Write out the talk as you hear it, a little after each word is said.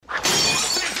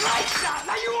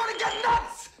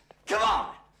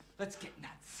Let's get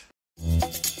nuts.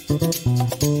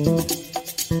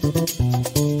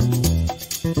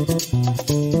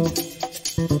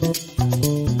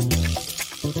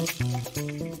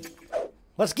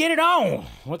 Let's get it on.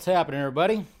 What's happening,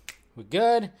 everybody? We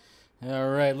good? All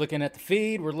right, looking at the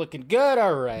feed. We're looking good.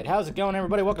 All right, how's it going,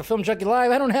 everybody? Welcome to Film Junkee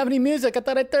Live. I don't have any music. I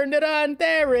thought I turned it on.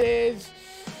 There it is.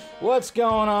 What's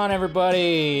going on,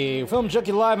 everybody? Film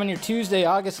Junkee Live on your Tuesday,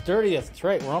 August 30th. That's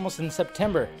right, we're almost in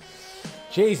September.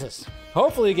 Jesus.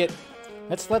 Hopefully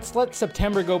let's let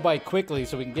September go by quickly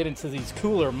so we can get into these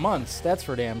cooler months. That's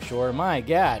for damn sure. My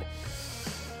God.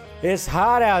 It's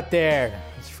hot out there.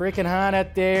 It's freaking hot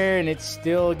out there, and it's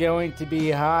still going to be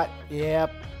hot.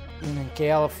 Yep. In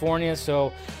California.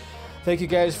 So thank you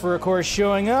guys for, of course,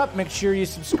 showing up. Make sure you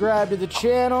subscribe to the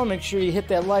channel. Make sure you hit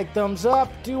that like, thumbs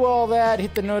up. Do all that.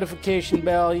 Hit the notification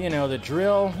bell. You know the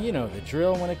drill. You know the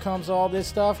drill when it comes to all this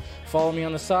stuff. Follow me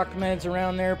on the sock meds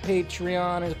around there.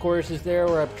 Patreon, of course, is there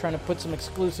where I'm trying to put some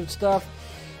exclusive stuff.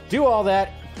 Do all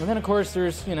that. And then, of course,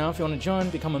 there's, you know, if you want to join,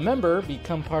 become a member,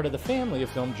 become part of the family of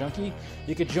Film Junkee,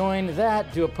 you could join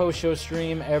that, do a post-show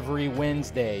stream every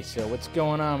Wednesday. So what's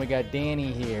going on? We got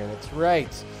Danny here. That's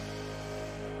right.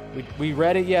 We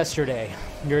read it yesterday.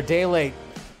 You're a day late.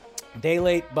 Day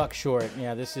late, buck short.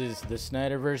 Yeah, this is the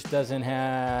Snyderverse doesn't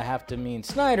have to mean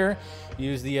Snyder.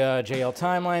 Use the JL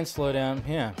timeline, slow down.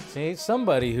 Yeah, see,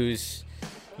 somebody who's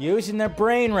using their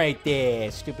brain right there.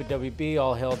 Stupid WB,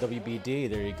 all hell WBD.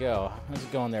 There you go. How's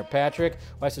it going there, Patrick?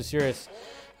 Why so serious?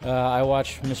 I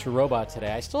watched Mr. Robot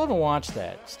today. I still haven't watched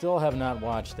that. Still have not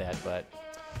watched that, but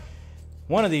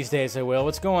one of these days I will.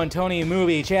 What's going, Tony,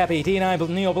 Movie, Chappie, T9,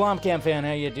 Neil Blomkamp fan?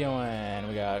 How you doing?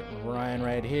 We got Ryan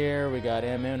right here. We got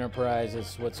M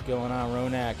Enterprises. What's going on,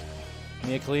 Ronak?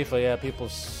 Mia Khalifa, yeah, people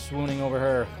swooning over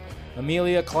her.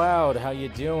 Amelia Cloud, how you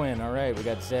doing? All right, we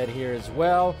got Zed here as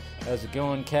well. How's it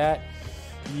going, Kat?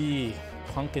 Yee,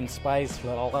 pumpkin spice.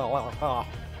 Not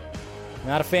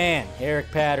a fan.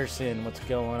 Eric Patterson, what's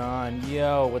going on?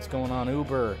 Yo, what's going on,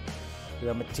 Uber? We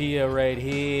got Mattia right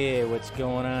here. What's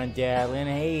going on, Dallin?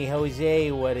 Hey,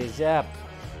 Jose, what is up?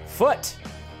 Foot,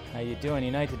 how you doing?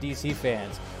 Unite the DC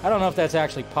fans. I don't know if that's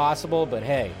actually possible, but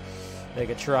hey, they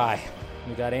could try.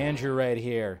 We got Andrew right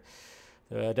here.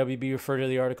 WB referred to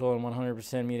the article in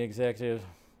 100% Media Executive.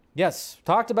 Yes,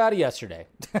 talked about it yesterday.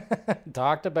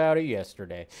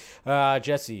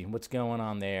 Jesse, what's going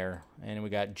on there? And we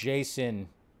got Jason.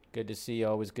 Good to see you.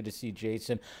 Always good to see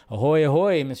Jason. Ahoy,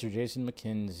 ahoy, Mr. Jason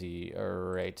McKenzie.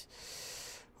 All right.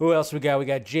 Who else we got? We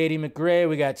got JD McGray.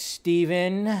 We got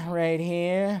Steven right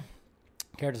here.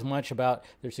 Cared as much about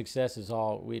their success as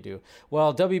all we do.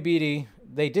 Well, WBD,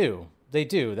 they do.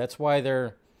 That's why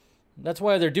they're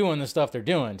doing the stuff they're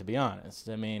doing, to be honest.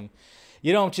 I mean,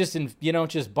 you don't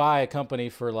just buy a company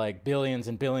for like billions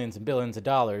and billions and billions of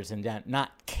dollars and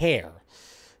not care.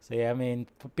 So yeah, I mean,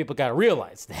 people got to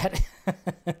realize that.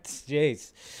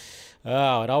 Jeez.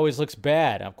 Oh, it always looks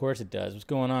bad. Of course it does. What's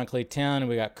going on, Claytown?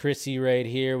 We got Chrissy right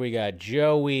here. We got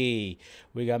Joey.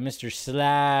 We got Mr.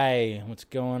 Sly. What's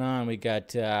going on? We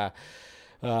got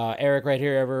Eric right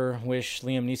here. Ever wish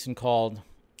Liam Neeson called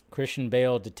Christian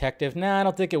Bale detective? Nah, I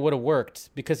don't think it would have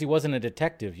worked because he wasn't a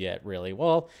detective yet, really.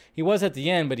 Well, he was at the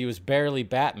end, but he was barely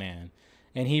Batman.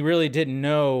 And he really didn't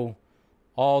know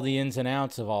all the ins and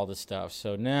outs of all the stuff.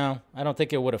 So, no, I don't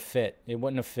think it would have fit. It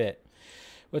wouldn't have fit.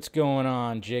 What's going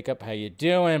on, Jacob? How you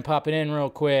doing? Popping in real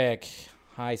quick.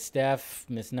 Hi, Steph,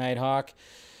 Miss Nighthawk.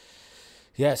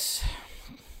 Yes.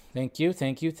 Thank you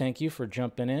for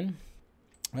jumping in.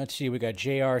 Let's see, we got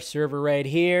JR Server right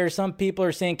here. Some people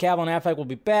are saying Cavill and Affleck will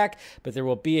be back, but there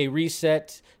will be a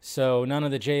reset, so none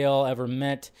of the JL ever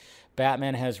met.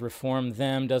 Batman has reformed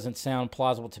them. Doesn't sound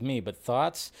plausible to me, but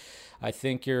thoughts? I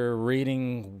think you're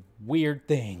reading weird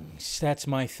things. That's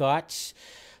my thoughts.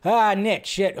 Nick,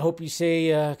 shit, hope you say,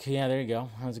 yeah, there you go.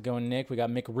 How's it going, Nick? We got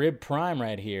McRib Prime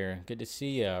right here. Good to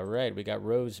see you. All right, we got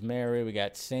Rosemary, we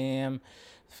got Sam,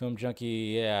 Film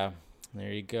Junkee, yeah.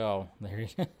 There you go.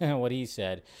 What he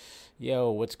said.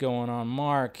 Yo, what's going on,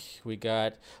 Mark? We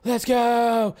got, let's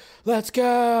go!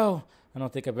 I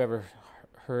don't think I've ever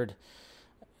heard.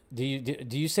 Do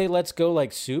you say let's go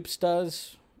like Soups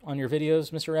does on your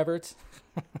videos, Mr. Everett?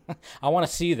 I want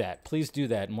to see that. Please do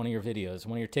that in one of your videos,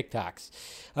 one of your TikToks.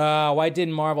 Why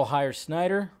didn't Marvel hire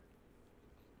Snyder?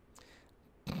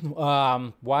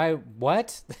 Why?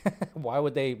 What? why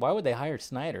would they hire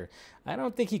Snyder? I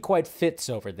don't think he quite fits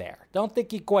over there. What's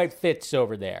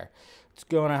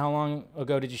going on? How long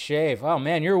ago did you shave? Oh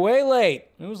man, you're way late.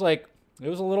 It was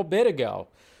a little bit ago,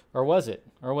 or was it?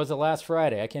 Or was it last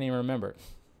Friday? I can't even remember.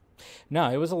 No,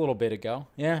 it was a little bit ago.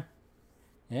 Yeah.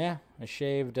 I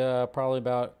shaved probably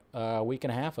about a week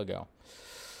and a half ago.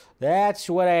 That's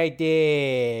what I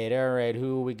did. All right,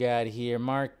 who we got here?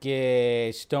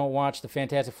 Marcus. Don't watch the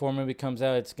Fantastic Four movie comes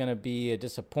out. It's going to be a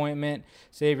disappointment.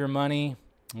 Save your money.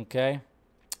 Okay.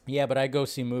 Yeah, but I go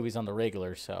see movies on the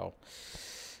regular, so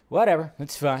whatever.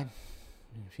 It's fine.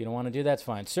 If you don't want to do that, that's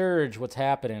fine. Serge, what's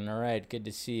happening? All right, good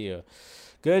to see you.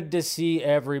 Good to see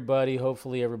everybody.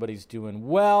 Hopefully everybody's doing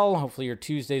well. Hopefully your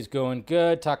Tuesday's going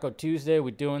good. Taco Tuesday,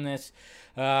 we're doing this.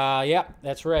 Yeah,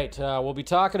 that's right. We'll be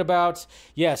talking about,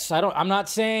 yes, I'm not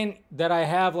saying that I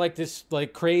have like this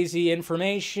like crazy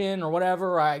information or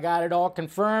whatever. I got it all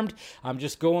confirmed. I'm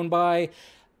just going by,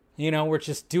 we're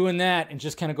just doing that and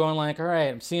just kind of going like, all right,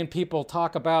 I'm seeing people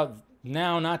talk about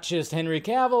now not just Henry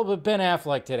Cavill, but Ben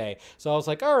Affleck today. So I was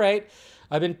like, all right,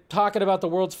 I've been talking about the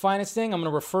world's finest thing. I'm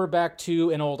going to refer back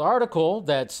to an old article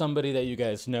that somebody that you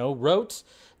guys know wrote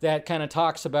that kind of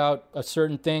talks about a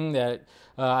certain thing that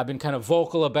I've been kind of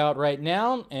vocal about right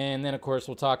now. And then, of course,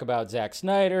 we'll talk about Zack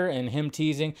Snyder and him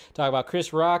teasing, talk about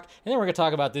Chris Rock, and then we're going to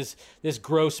talk about this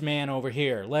gross man over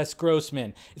here, Les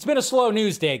Grossman. It's been a slow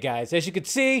news day, guys. As you can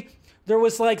see, there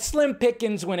was like slim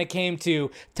pickings when it came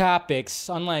to topics,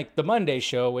 unlike the Monday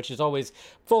show, which is always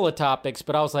full of topics.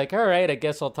 But I was like, all right, I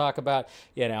guess I'll talk about,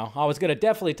 I was going to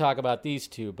definitely talk about these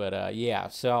two. But yeah,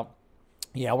 so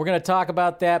yeah, we're going to talk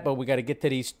about that. But we got to get to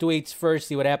these tweets first,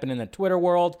 see what happened in the Twitter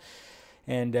world.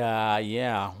 And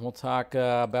yeah, we'll talk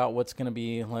about what's going to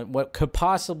be, what could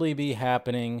possibly be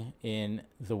happening in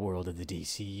the world of the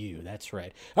DCEU. That's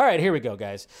right. All right, here we go,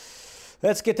 guys.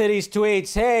 Let's get to these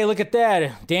tweets. Hey, look at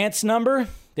that. Dance number.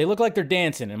 They look like they're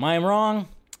dancing. Am I wrong?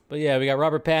 But yeah, we got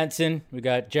Robert Pattinson. We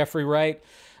got Jeffrey Wright.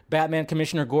 Batman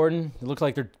Commissioner Gordon. It looks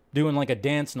like they're doing like a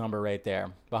dance number right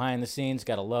there. Behind the scenes.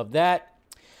 Got to love that.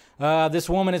 This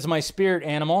woman is my spirit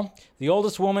animal. The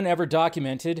oldest woman ever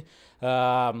documented.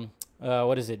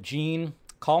 What is it? Jean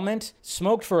Calment.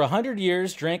 Smoked for 100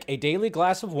 years, drank a daily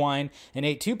glass of wine, and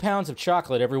ate 2 pounds of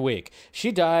chocolate every week.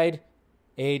 She died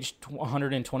aged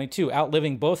 122,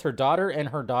 outliving both her daughter and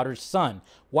her daughter's son.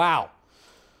 Wow.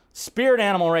 Spirit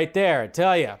animal right there, I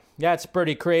tell you. That's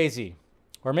pretty crazy.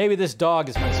 Or maybe this dog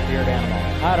is my spirit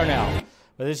animal. I don't know.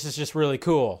 But this is just really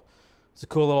cool. It's a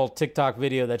cool little TikTok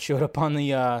video that showed up on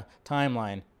the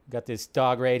timeline. Got this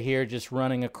dog right here just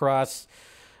running across,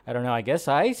 I don't know, I guess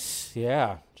ice?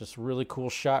 Yeah, just really cool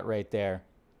shot right there.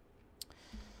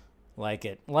 Like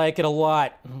it a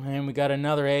lot. And we got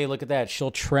another, hey, look at that. She'll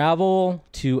travel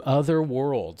to other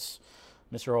worlds.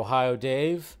 Mr. Ohio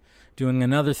Dave doing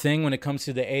another thing when it comes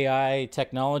to the AI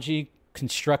technology,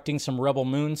 constructing some Rebel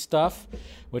Moon stuff,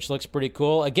 which looks pretty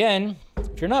cool. Again,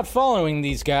 if you're not following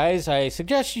these guys, I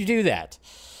suggest you do that.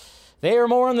 They are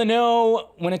more in the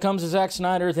know when it comes to Zack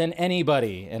Snyder than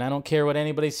anybody, and I don't care what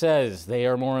anybody says. They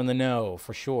are more in the know,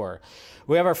 for sure.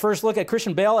 We have our first look at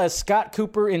Christian Bale as Scott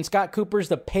Cooper in Scott Cooper's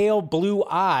The Pale Blue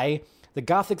Eye. The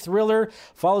gothic thriller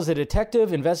follows a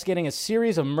detective investigating a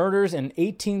series of murders in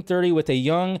 1830 with a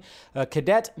young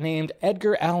cadet named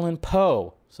Edgar Allan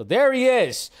Poe. So there he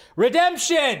is.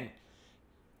 Redemption!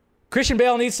 Christian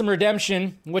Bale needs some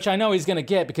redemption, which I know he's going to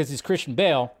get because he's Christian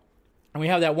Bale. And we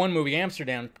have that one movie,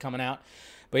 Amsterdam, coming out.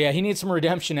 But yeah, he needs some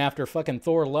redemption after fucking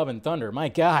Thor Love and Thunder. My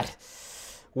God.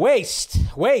 Waste.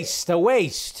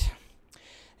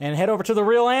 And head over to The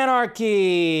Real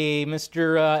Anarchy.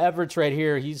 Mr. Everett's right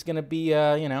here. He's going to be,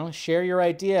 share your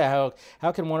idea.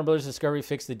 How can Warner Brothers Discovery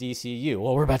fix the DCEU?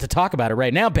 Well, we're about to talk about it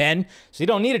right now, Ben. So you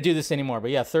don't need to do this anymore.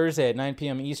 But yeah, Thursday at 9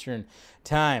 p.m. Eastern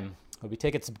time. We'll be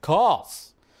taking some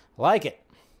calls. I like it.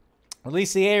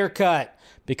 Release the Ayer cut.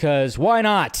 Because why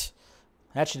not?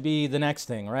 That should be the next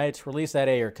thing, right? Release that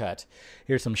Ayer cut.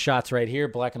 Here's some shots right here.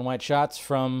 Black and white shots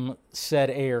from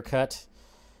said Ayer cut.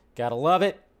 Gotta love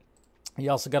it. You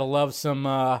also got to love some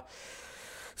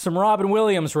Robin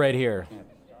Williams right here.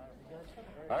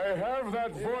 I have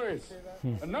that voice.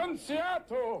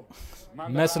 Annunziato.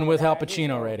 Messing with Al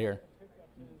Pacino right here.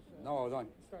 No, don't.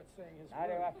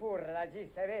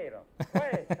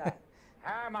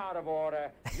 I'm out of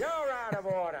order. You're out of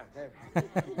order.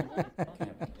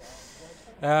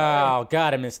 Oh,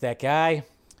 God, I miss that guy.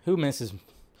 Who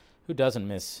doesn't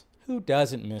miss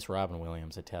Robin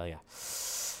Williams, I tell you.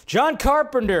 John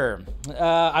Carpenter.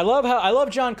 I love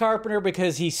John Carpenter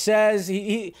because he says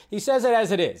he says it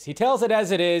as it is. He tells it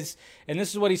as it is, and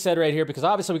this is what he said right here. Because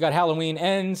obviously we got Halloween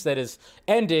Ends that is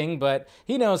ending, but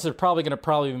he knows there's probably going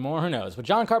to be more. Who knows? But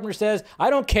John Carpenter says, "I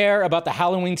don't care about the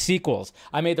Halloween sequels.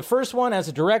 I made the first one as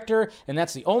a director, and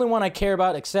that's the only one I care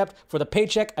about, except for the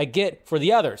paycheck I get for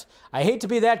the others. I hate to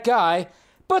be that guy,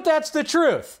 but that's the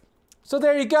truth." So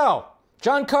there you go,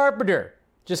 John Carpenter,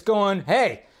 just going,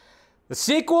 hey. The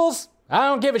sequels, I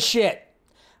don't give a shit.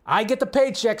 I get the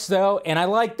paychecks, though, and I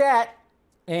like that.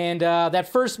 And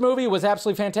that first movie was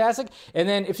absolutely fantastic. And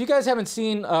then if you guys haven't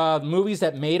seen Movies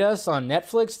That Made Us on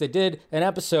Netflix, they did an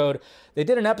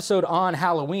episode on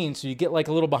Halloween, so you get like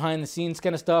a little behind the scenes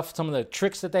kind of stuff, some of the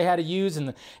tricks that they had to use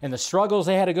and the struggles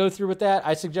they had to go through with that.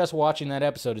 I suggest watching that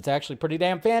episode. It's actually pretty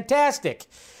damn fantastic.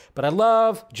 But I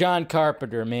love John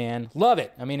Carpenter, man. Love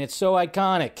it. I mean, it's so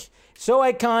iconic. So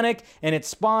iconic, and it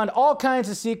spawned all kinds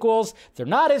of sequels. They're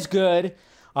not as good,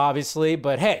 obviously,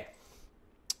 but hey,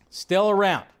 still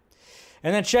around.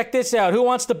 And then check this out. Who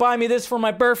wants to buy me this for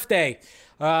my birthday?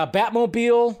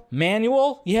 Batmobile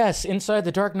manual. Yes, inside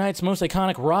the Dark Knight's most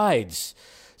iconic rides.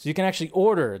 So you can actually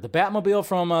order. The Batmobile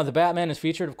from The Batman is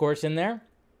featured, of course, in there.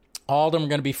 All of them are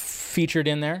going to be featured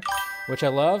in there, which I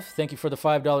love. Thank you for the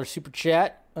 $5 super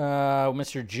chat,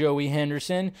 Mr. Joey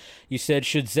Henderson. You said,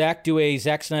 should Zack do a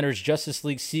Zack Snyder's Justice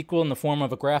League sequel in the form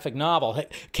of a graphic novel? Hey,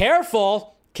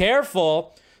 careful.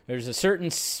 There's a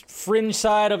certain fringe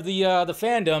side of the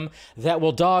fandom that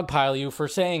will dogpile you for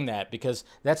saying that, because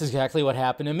that's exactly what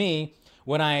happened to me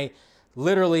when I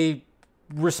literally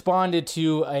responded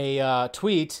to a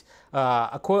tweet.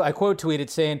 I quote tweeted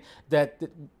saying that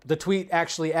the tweet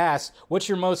actually asked, "What's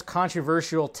your most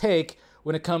controversial take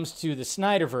when it comes to the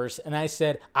Snyderverse?" And I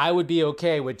said I would be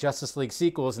okay with Justice League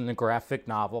sequels in the graphic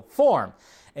novel form.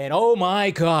 And oh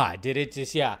my God, did it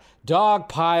just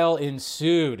dogpile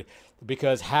ensued.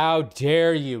 Because how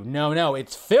dare you? No,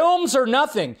 it's films or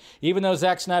nothing. Even though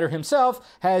Zack Snyder himself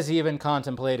has even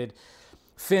contemplated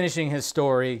finishing his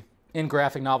story in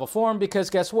graphic novel form.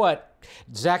 Because guess what?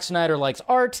 Zack Snyder likes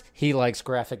art. He likes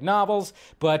graphic novels.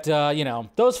 But,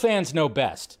 those fans know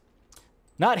best.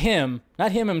 Not him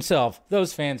himself.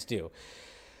 Those fans do.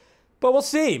 But we'll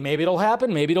see. Maybe it'll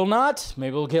happen. Maybe it'll not.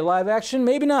 Maybe we'll get live action.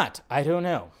 Maybe not. I don't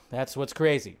know. That's what's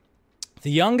crazy. The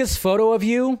youngest photo of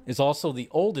you is also the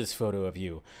oldest photo of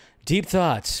you. Deep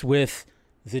thoughts with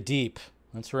the deep.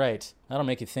 That's right. That'll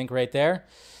make you think right there.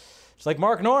 It's like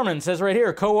Mark Norman says right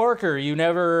here, coworker, you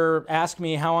never ask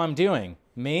me how I'm doing.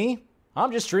 Me?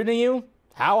 I'm just treating you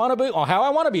how I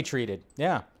want to be treated.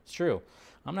 Yeah, it's true.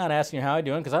 I'm not asking you how I'm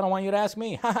doing because I don't want you to ask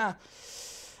me.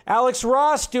 Alex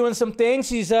Ross doing some things.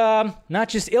 He's not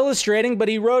just illustrating, but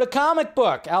he wrote a comic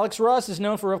book. Alex Ross is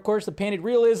known for, of course, the painted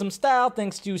realism style,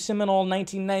 thanks to seminal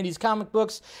 1990s comic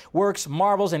books, works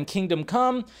Marvels and Kingdom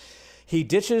Come. He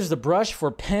ditches the brush for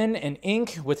pen and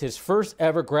ink with his first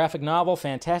ever graphic novel,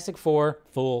 Fantastic Four: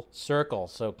 Full Circle.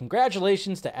 So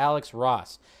congratulations to Alex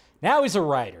Ross. Now he's a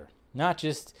writer, not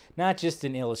just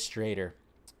an illustrator.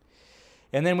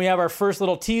 And then we have our first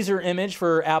little teaser image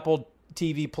for Apple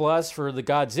TV Plus for the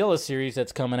Godzilla series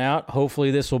that's coming out.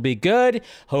 Hopefully this will be good.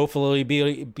 Hopefully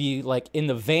be like in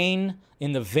the vein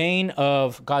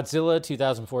of Godzilla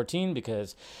 2014,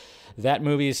 because that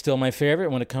movie is still my favorite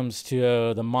when it comes to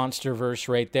the MonsterVerse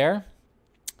right there.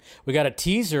 We got a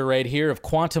teaser right here of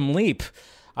Quantum Leap.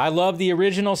 I love the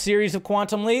original series of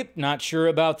Quantum Leap. Not sure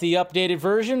about the updated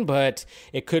version, but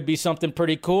it could be something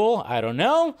pretty cool. I don't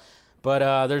know.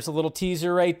 But there's a little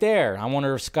teaser right there. I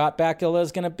wonder if Scott Bakula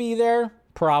is going to be there.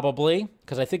 Probably,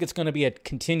 because I think it's going to be a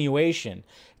continuation.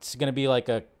 It's going to be like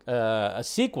a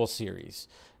sequel series,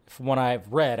 from what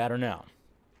I've read. I don't know.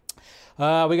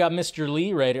 We got Mr.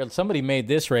 Lee right here. Somebody made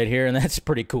this right here, and that's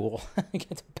pretty cool. Get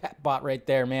the Pat bot right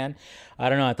there, man. I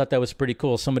don't know. I thought that was pretty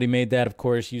cool. Somebody made that, of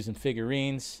course, using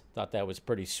figurines. Thought that was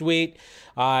pretty sweet.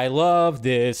 I love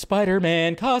this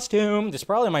Spider-Man costume. This is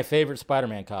probably my favorite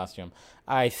Spider-Man costume,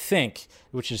 I think,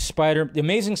 which is The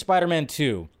Amazing Spider-Man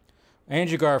 2.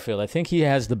 Andrew Garfield, I think he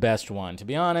has the best one. To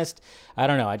be honest, I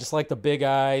don't know. I just like the big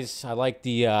eyes. I like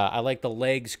the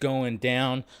legs going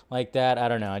down like that. I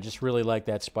don't know. I just really like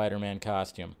that Spider-Man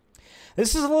costume.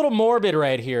 This is a little morbid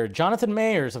right here. Jonathan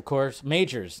Majors, of course.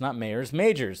 Majors.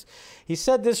 He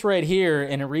said this right here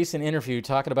in a recent interview,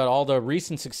 talking about all the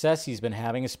recent success he's been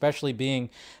having, especially being,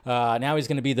 now he's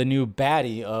going to be the new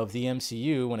baddie of the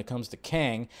MCU when it comes to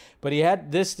Kang. But he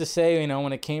had this to say,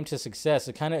 when it came to success,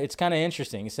 it's kind of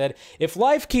interesting. He said, if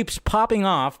life keeps popping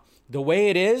off the way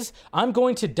it is, I'm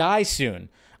going to die soon.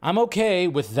 I'm okay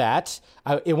with that.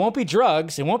 It won't be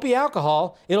drugs. It won't be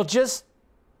alcohol. It'll just...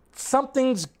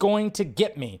 something's going to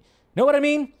get me. Know what I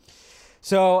mean?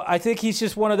 So I think he's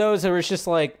just one of those that was just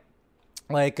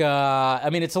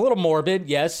it's a little morbid.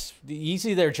 Yes,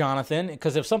 easy there, Jonathan,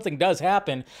 because if something does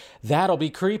happen, that'll be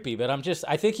creepy. But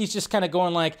I think he's just kind of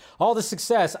going like, all the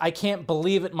success, I can't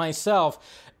believe it myself.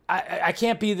 I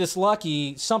can't be this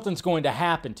lucky. Something's going to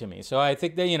happen to me. So I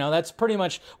think that, that's pretty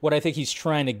much what I think he's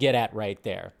trying to get at right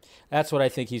there. That's what I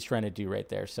think he's trying to do right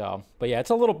there. So, but yeah, it's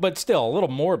still a little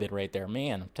morbid right there,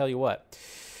 man. I'll tell you what.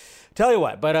 Tell you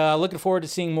what, but looking forward to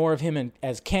seeing more of him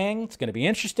as Kang. It's going to be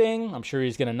interesting. I'm sure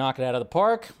he's going to knock it out of the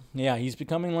park. Yeah, he's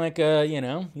becoming like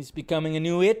he's becoming a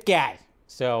new it guy.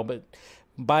 So, but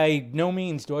by no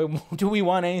means do we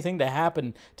want anything to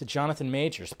happen to Jonathan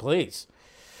Majors, please.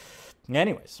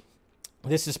 Anyways,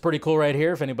 this is pretty cool right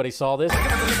here, if anybody saw this.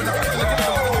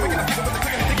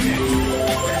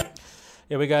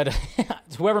 Yeah, we got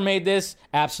whoever made this,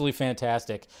 absolutely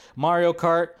fantastic. Mario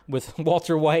Kart with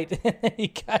Walter White. You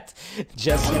got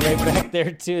Jesse right back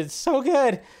there, too. It's so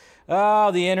good.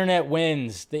 Oh, the internet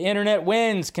wins. The internet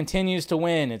wins, continues to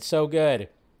win. It's so good.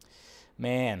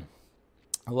 Man,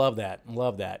 I love that. I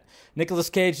love that. Nicolas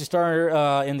Cage, the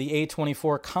star in the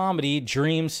A24 comedy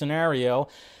Dream Scenario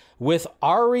with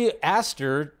Ari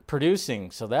Aster producing.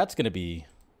 So that's going to be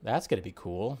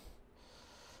cool.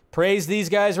 Praise these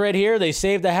guys right here. They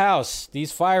saved the house.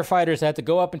 These firefighters had to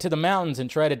go up into the mountains and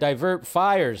try to divert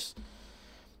fires.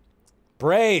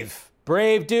 Brave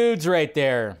dudes right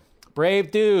there. Brave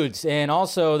dudes. And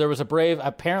also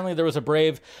apparently there was a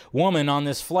brave woman on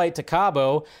this flight to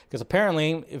Cabo, because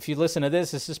apparently, if you listen to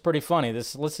this is pretty funny.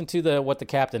 Listen to what the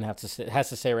captain has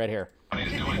to say right here.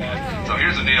 He's doing that. So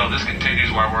here's the deal. This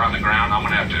continues while we're on the ground. I'm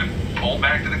going to have to pull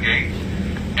back to the gate.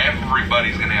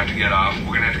 Everybody's going to have to get off.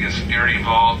 We're going to have to get security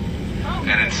involved.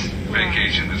 And it's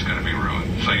vacation that's going to be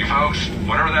ruined. So you folks,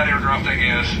 whatever that airdrop thing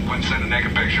is, quit sending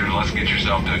naked pictures. Let's get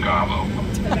yourself to Cabo.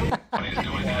 He's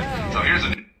doing that. So here's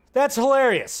the... That's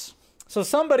hilarious. So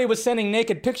somebody was sending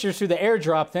naked pictures through the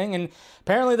airdrop thing, and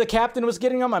apparently the captain was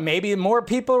getting them. Maybe more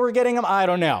people were getting them. I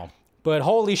don't know. But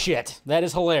holy shit, that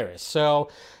is hilarious.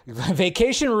 So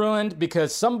vacation ruined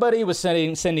because somebody was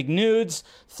sending nudes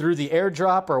through the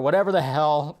airdrop or whatever the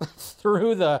hell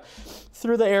through the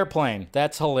airplane.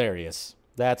 That's hilarious.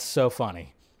 That's so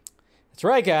funny. That's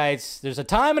right, guys. There's a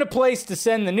time and a place to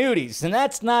send the nudies, and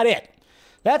that's not it.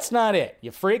 That's not it. You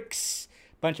freaks.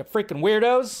 Bunch of freaking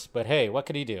weirdos. But hey, what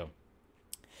could he do?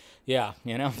 Yeah,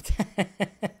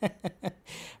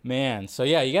 Man, so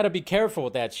yeah, you got to be careful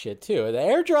with that shit too. The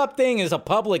airdrop thing is a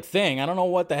public thing. I don't know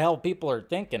what the hell people are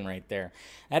thinking right there.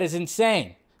 That is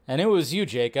insane. And it was you,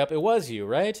 Jacob. It was you,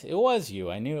 right? It was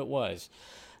you. I knew it was.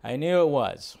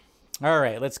 All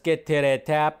right, let's get to the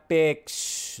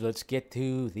topics. Let's get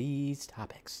to these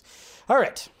topics. All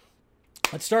right,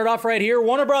 let's start off right here.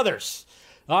 Warner Brothers.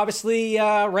 Obviously,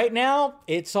 right now,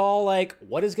 it's all like,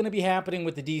 what is going to be happening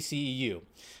with the DCEU?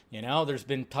 There's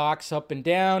been talks up and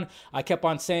down. I kept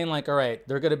on saying, like, all right,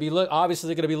 they're going to be obviously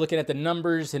they're going to be looking at the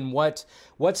numbers and what's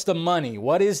the money?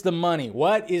 What is the money?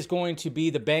 What is going to be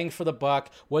the bang for the buck?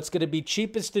 What's going to be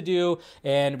cheapest to do?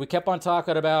 And we kept on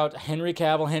talking about Henry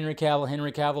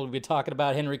Cavill. We've been talking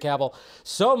about Henry Cavill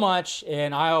so much,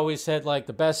 and I always said, like,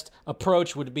 the best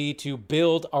approach would be to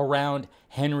build around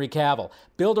Henry Cavill.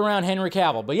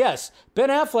 But yes, Ben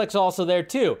Affleck's also there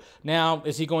too. Now,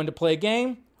 is he going to play a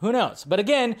game? Who knows? But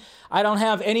again, I don't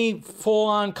have any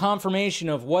full-on confirmation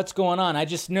of what's going on. I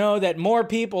just know that more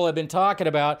people have been talking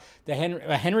about the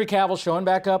Henry Cavill showing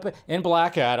back up in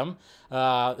Black Adam,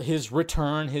 his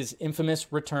return, his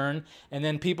infamous return, and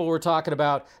then people were talking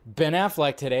about Ben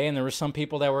Affleck today, and there were some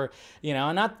people that were,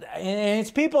 and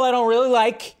it's people I don't really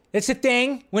like. It's a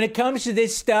thing when it comes to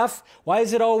this stuff. Why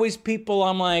is it always people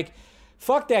I'm like,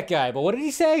 fuck that guy? But what did he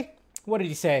say?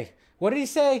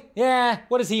 Yeah,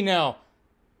 what does he know?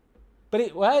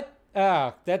 But what?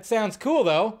 Oh, that sounds cool,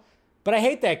 though. But I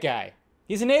hate that guy.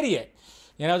 He's an idiot.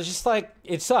 It's just like,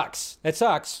 it sucks. It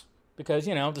sucks. Because,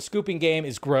 the scooping game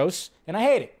is gross, and I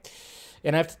hate it.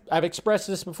 And I've expressed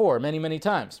this before many, many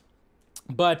times.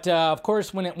 But, of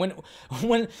course, when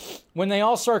they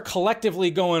all start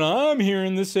collectively going, I'm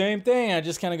hearing the same thing, I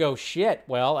just kind of go, shit,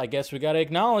 well, I guess we got to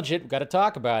acknowledge it. We got to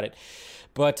talk about it.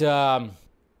 But,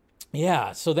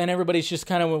 yeah, so then everybody's just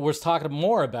kind of was talking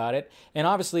more about it, and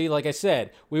obviously, like I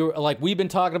said, we've been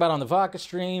talking about on the Vodka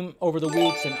stream over the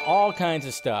weeks and all kinds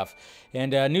of stuff.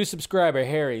 And new subscriber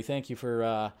Harry, thank you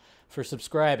for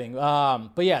subscribing.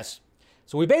 But yes,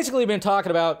 so we basically been talking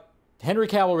about Henry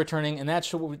Cavill returning, and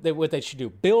that's what they should do: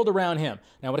 build around him.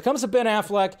 Now, when it comes to Ben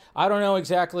Affleck, I don't know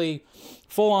exactly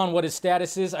full on what his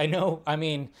status is.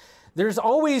 There's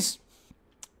always,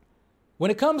 when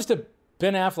it comes to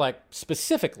Ben Affleck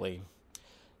specifically,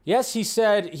 yes, he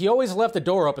said he always left the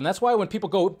door open. That's why when people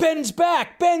go, Ben's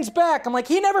back, I'm like,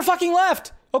 he never fucking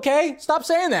left. Okay, stop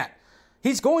saying that.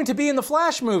 He's going to be in the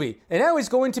Flash movie, and now he's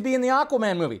going to be in the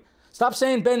Aquaman movie. Stop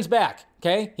saying Ben's back,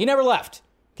 okay? He never left,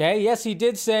 okay? Yes, he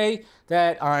did say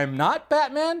that I'm not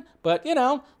Batman, but,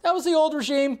 that was the old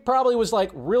regime. Probably was, like,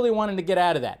 really wanting to get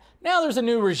out of that. Now there's a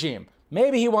new regime.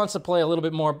 Maybe he wants to play a little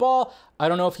bit more ball. I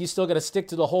don't know if he's still going to stick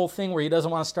to the whole thing where he doesn't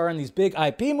want to star in these big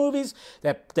IP movies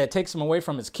that takes him away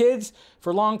from his kids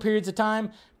for long periods of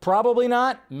time. Probably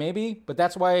not, maybe. But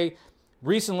that's why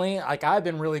recently, like, I've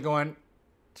been really going,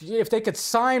 if they could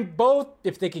sign both,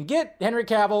 if they can get Henry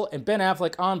Cavill and Ben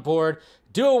Affleck on board,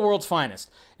 do a World's Finest.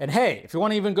 And hey, if you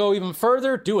want to even go even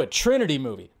further, do a Trinity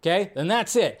movie, okay? Then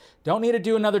that's it. Don't need to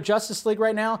do another Justice League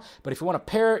right now, but if you want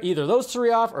to pair either those three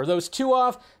off or those two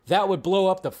off, that would blow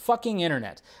up the fucking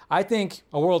internet. I think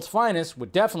a World's Finest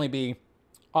would definitely be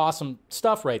awesome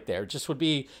stuff right there. It just would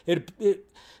be,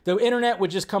 the internet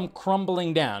would just come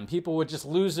crumbling down. People would just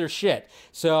lose their shit.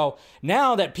 So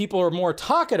now that people are more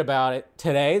talking about it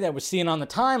today, that we're seeing on the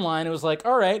timeline, it was like,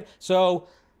 all right, so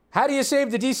how do you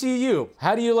save the DCEU?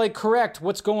 How do you, like, correct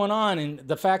what's going on? And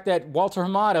the fact that Walter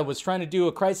Hamada was trying to do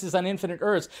a Crisis on Infinite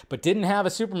Earths, but didn't have a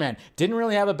Superman, didn't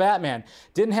really have a Batman,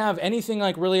 didn't have anything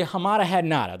like really, Hamada had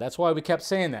nada. That's why we kept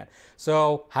saying that.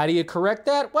 So how do you correct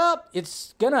that? Well,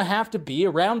 it's going to have to be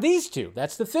around these two.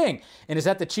 That's the thing. And is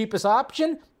that the cheapest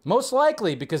option? Most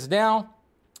likely, because now,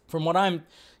 from what I'm,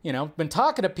 been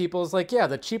talking to people, is like, yeah,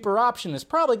 the cheaper option is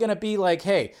probably going to be like,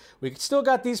 hey, we still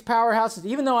got these powerhouses,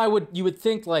 even though you would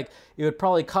think like it would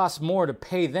probably cost more to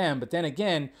pay them, but then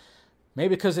again,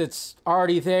 maybe because it's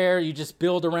already there, you just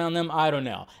build around them. I don't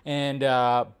know. And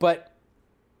but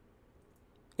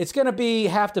it's going to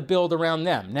have to build around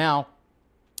them. Now,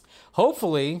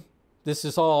 hopefully, this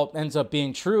is all ends up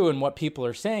being true and what people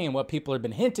are saying and what people have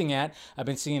been hinting at. I've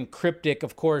been seeing cryptic,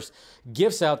 of course,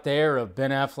 gifs out there of Ben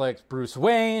Affleck's Bruce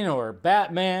Wayne or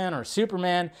Batman or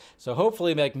Superman. So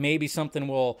hopefully, like, maybe something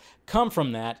will come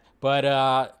from that. But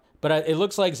it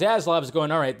looks like Zaslav is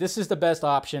going, all right, this is the best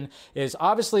option. Is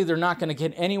obviously they're not going to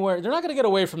get anywhere. They're not going to get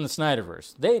away from the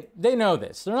Snyderverse. They know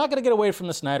this. They're not going to get away from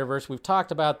the Snyderverse. We've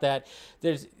talked about that.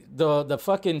 There's the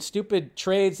fucking stupid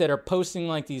trades that are posting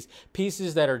like these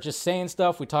pieces that are just saying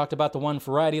stuff. We talked about the one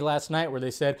Variety last night where they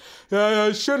said,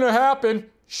 it shouldn't have happened.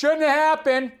 Shouldn't have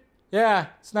happened. Yeah,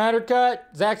 Snyder cut,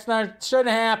 Zack Snyder, shouldn't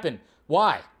have happened.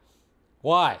 Why?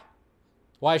 Why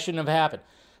shouldn't have happened?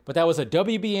 But that was a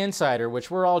WB insider, which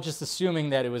we're all just assuming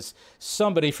that it was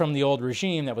somebody from the old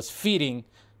regime that was feeding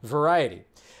Variety.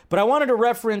 But I wanted to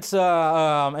reference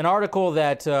an article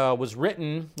that was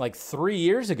written like 3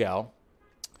 years ago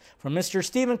from Mr.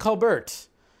 Stephen Colbert.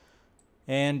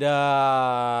 And,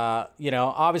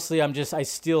 obviously I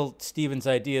steal Stephen's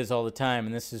ideas all the time,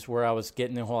 and this is where I was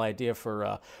getting the whole idea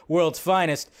for World's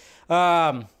Finest.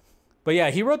 But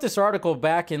yeah, he wrote this article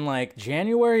back in like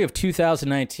January of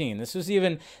 2019. This was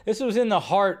in the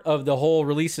heart of the whole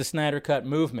release of Snyder Cut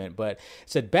movement. But it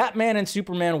said Batman and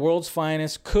Superman World's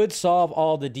Finest could solve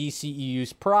all the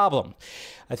DCEU's problems.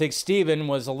 I think Steven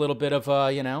was a little bit of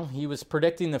he was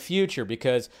predicting the future,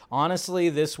 because honestly,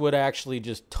 this would actually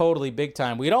just totally big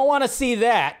time. We don't want to see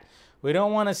that. We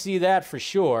don't want to see that for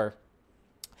sure.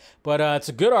 But it's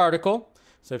a good article.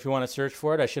 So if you want to search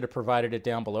for it, I should have provided it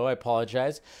down below. I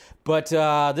apologize. But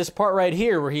this part right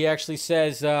here where he actually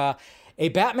says, a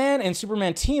Batman and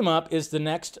Superman team-up is the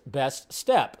next best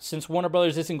step. Since Warner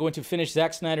Brothers isn't going to finish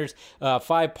Zack Snyder's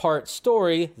 5-part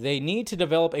story, they need to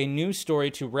develop a new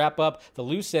story to wrap up the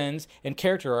loose ends and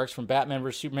character arcs from Batman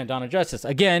vs. Superman Dawn of Justice.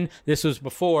 Again, this was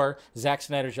before Zack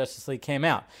Snyder's Justice League came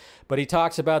out. But he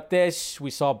talks about this. We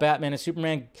saw Batman and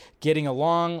Superman getting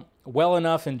along well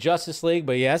enough in Justice League,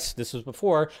 but yes, this was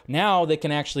before. Now they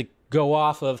can actually go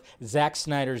off of Zack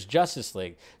Snyder's Justice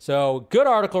League. So good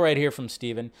article right here from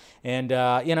Steven. And,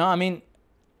 I'm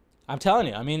telling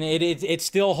you, it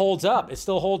still holds up. It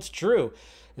still holds true.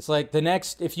 It's like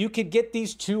if you could get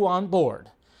these two on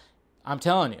board, I'm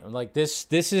telling you, like this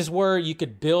is where you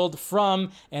could build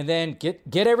from and then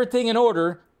get everything in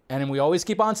order. And we always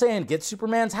keep on saying, get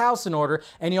Superman's house in order,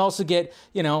 and you also get,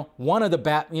 one of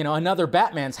the another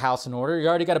Batman's house in order. You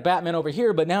already got a Batman over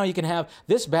here, but now you can have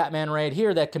this Batman right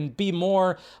here that can be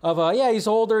more of he's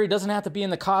older, he doesn't have to be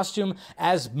in the costume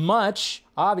as much,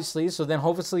 obviously. So then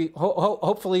hopefully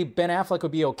Ben Affleck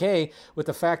would be okay with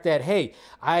the fact that, hey,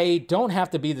 I don't have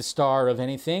to be the star of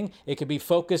anything. It could be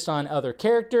focused on other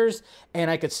characters, and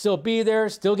I could still be there,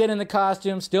 still get in the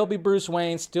costume, still be Bruce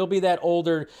Wayne, still be that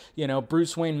older,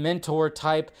 Bruce Wayne mentor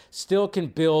type, still can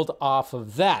build off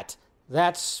of that.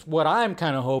 That's what I'm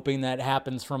kind of hoping that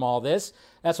happens from all this.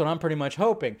 That's what I'm pretty much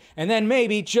hoping. And then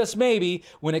maybe, just maybe,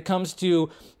 when it comes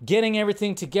to getting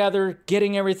everything together,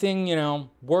 getting everything,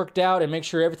 worked out and make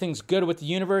sure everything's good with the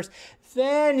universe,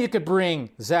 then you could bring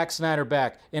Zack Snyder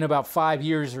back in about 5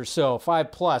 years or so,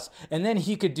 5+, and then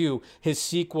he could do his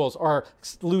sequels or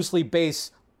loosely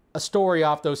base a story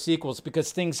off those sequels,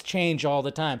 because things change all the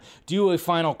time. Do a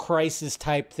Final Crisis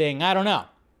type thing. I don't know.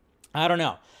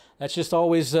 That's just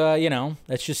always,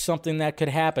 that's just something that could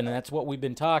happen, and that's what we've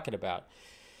been talking about.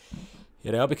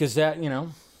 Because that,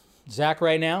 Zach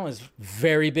right now is a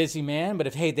very busy man, but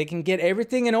if, hey, they can get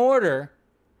everything in order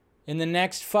in the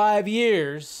next 5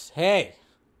 years, hey,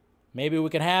 maybe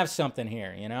we can have something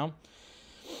here,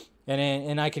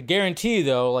 And I could guarantee you,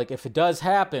 though, like, if that does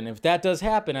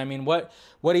happen, I mean, what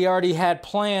he already had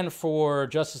planned for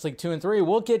Justice League 2 and 3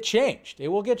 will get changed. It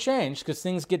will get changed because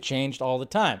things get changed all the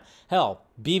time. Hell,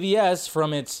 BVS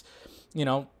from its,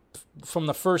 from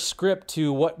the first script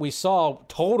to what we saw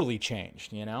totally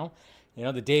changed,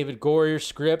 the David Goyer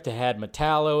script, it had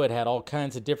Metallo, it had all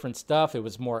kinds of different stuff. It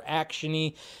was more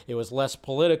action-y, it was less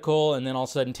political, and then all of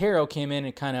a sudden Taro came in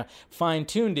and kind of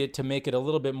fine-tuned it to make it a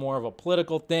little bit more of a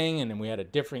political thing, and then we had a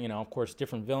different, of course,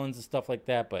 different villains and stuff like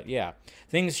that, but yeah,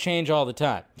 things change all the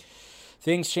time.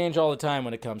 Things change all the time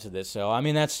when it comes to this, so, I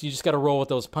mean, you just got to roll with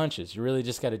those punches. You really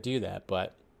just got to do that,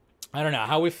 but I don't know.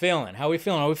 How we feeling? Are we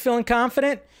feeling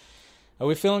confident? Are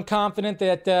we feeling confident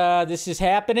that this is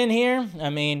happening here? I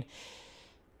mean,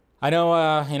 I know,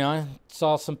 I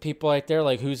saw some people out there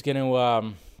like, who's going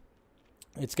to,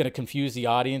 it's going to confuse the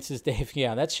audiences, Dave.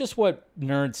 Yeah, that's just what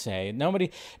nerds say.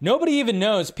 Nobody even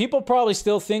knows. People probably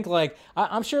still think like,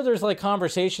 I'm sure there's like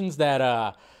conversations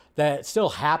that still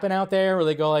happen out there where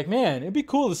they go like, man, it'd be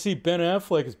cool to see Ben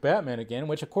Affleck as Batman again,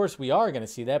 which of course we are going to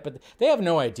see that, but they have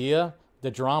no idea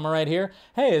the drama right here.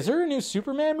 Hey, is there a new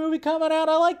Superman movie coming out?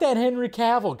 I like that Henry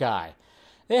Cavill guy.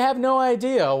 They have no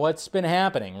idea what's been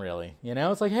happening, really.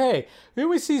 It's like, hey, here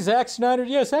we see Zack Snyder.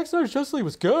 Yeah, Zack Snyder's Justice League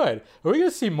was good. Are we going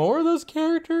to see more of those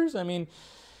characters? I mean,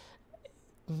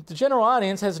 the general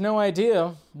audience has no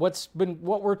idea what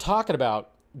we're talking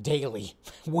about daily,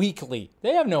 weekly.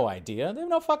 They have no idea. They have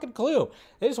no fucking clue.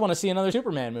 They just want to see another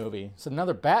Superman movie. It's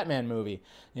another Batman movie.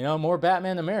 More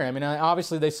Batman the merrier. I mean,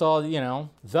 obviously they saw,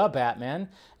 the Batman,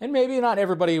 and maybe not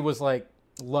everybody was like,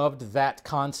 loved that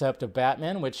concept of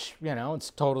Batman, which, it's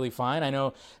totally fine. I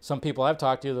know some people I've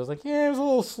talked to, they're like, yeah, it was a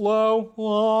little slow,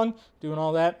 long, doing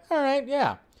all that. All right,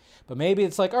 yeah. But maybe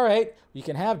it's like, all right, we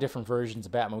can have different versions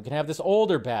of Batman. We can have this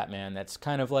older Batman that's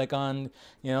kind of like on,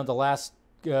 the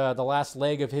last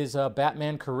leg of his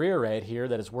Batman career right here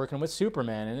that is working with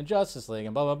Superman and the Justice League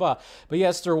and blah, blah, blah. But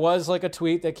yes, there was like a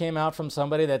tweet that came out from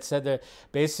somebody that said that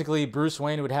basically Bruce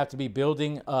Wayne would have to be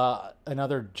building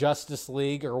another Justice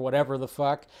League or whatever the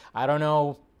fuck. I don't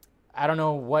know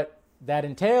what that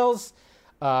entails.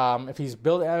 If he's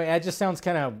building, I mean, it just sounds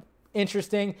kind of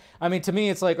interesting. I mean, to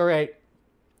me, it's like, all right,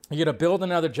 you're going to build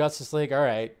another Justice League. All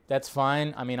right, that's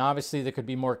fine. I mean, obviously, there could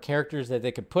be more characters that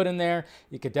they could put in there.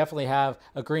 You could definitely have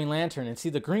a Green Lantern. And see,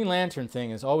 the Green Lantern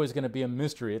thing is always going to be a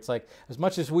mystery. It's like, as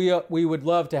much as we would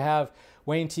love to have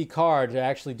Wayne T. Carr to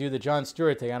actually do the Jon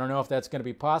Stewart thing, I don't know if that's going to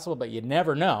be possible, but you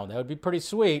never know. That would be pretty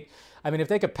sweet. I mean, if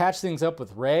they could patch things up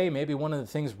with Ray, maybe one of the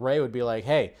things Ray would be like,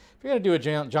 hey, if you're going to do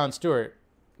a Jon Stewart,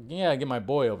 yeah, get my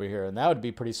boy over here. And that would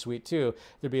be pretty sweet, too.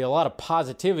 There'd be a lot of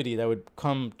positivity that would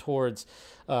come towards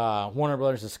Warner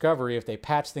Brothers Discovery if they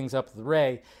patch things up with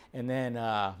Ray and then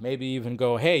maybe even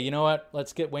go, hey, you know what?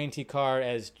 Let's get Wayne T. Carr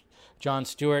as Jon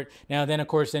Stewart. Now, then, of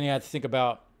course, then you have to think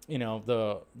about,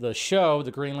 the show, the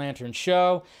Green Lantern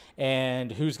show,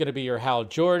 and who's going to be your Hal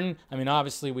Jordan. I mean,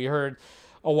 obviously, we heard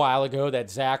a while ago that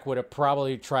Zach would have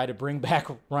probably tried to bring back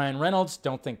Ryan Reynolds.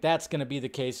 Don't think that's going to be the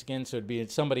case again, so it'd be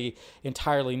somebody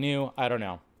entirely new. I don't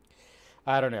know.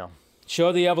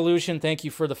 Show the evolution. Thank you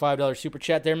for the $5 super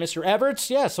chat there, Mr. Everts.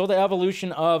 Yeah, so the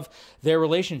evolution of their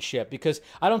relationship, because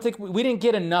I don't think we didn't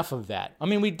get enough of that. I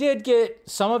mean, we did get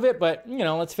some of it, but,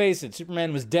 let's face it,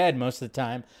 Superman was dead most of the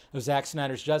time of Zack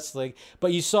Snyder's Justice League.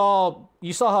 But you saw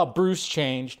how Bruce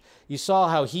changed. You saw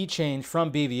how he changed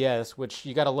from BVS, which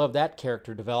you got to love that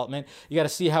character development. You got to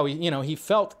see how he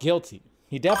felt guilty.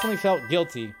 He definitely felt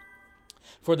guilty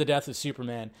for the death of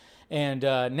Superman. And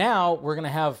now we're going to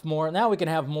have more. Now we can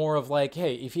have more of like,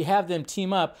 hey, if you have them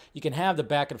team up, you can have the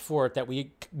back and forth that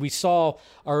we saw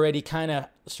already kind of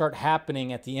start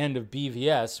happening at the end of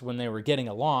BVS when they were getting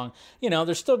along.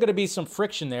 There's still going to be some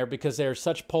friction there because they're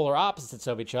such polar opposites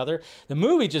of each other. The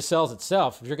movie just sells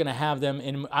itself if you're going to have them.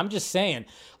 And I'm just saying,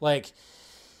 like,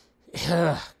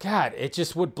 God, it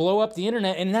just would blow up the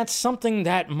internet. And that's something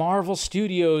that Marvel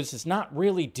Studios is not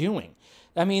really doing.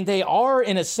 I mean, they are,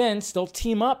 in a sense, they'll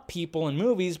team up people in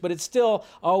movies, but it's still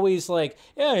always like,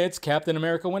 yeah, it's Captain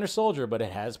America Winter Soldier, but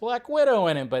it has Black Widow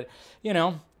in it. But,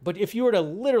 but if you were to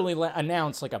literally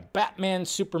announce like a Batman,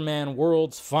 Superman,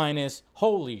 world's finest,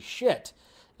 holy shit.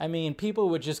 I mean, people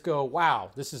would just go,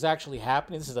 wow, this is actually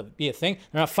happening. This is be a thing.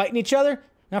 They're not fighting each other.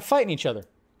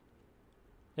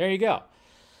 There you go.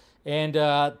 And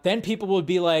then people would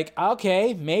be like,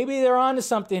 okay, maybe they're onto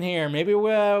something here. Maybe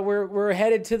we're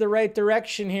headed to the right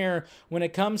direction here when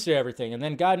it comes to everything. And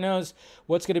then God knows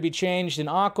what's going to be changed in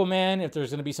Aquaman, if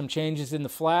there's going to be some changes in The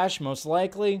Flash, most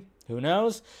likely. Who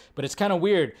knows? But it's kind of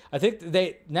weird. I think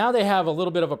they have a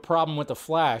little bit of a problem with The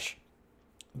Flash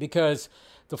because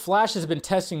The Flash has been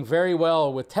testing very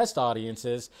well with test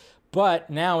audiences. But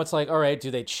now it's like, all right,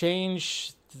 do they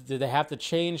have to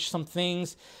change some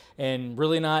things and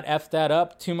really not F that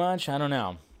up too much? I don't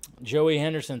know. Joey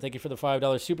Henderson, thank you for the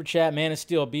 $5 super chat. Man of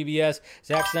Steel, BBS,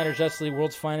 Zack Snyder, Justice League,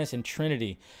 World's Finest, and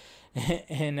Trinity.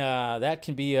 And that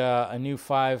can be a new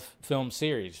 5-film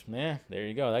series. Yeah, there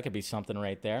you go. That could be something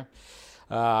right there.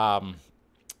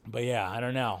 But yeah, I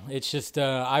don't know. It's just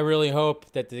I really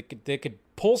hope that they could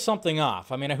pull something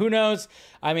off. I mean, who knows?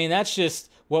 I mean, that's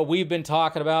just what we've been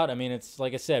talking about. I mean, it's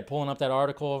like I said, pulling up that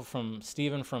article from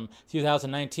Steven from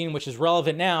 2019, which is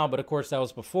relevant now, but of course that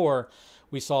was before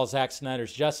we saw Zack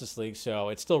Snyder's Justice League, so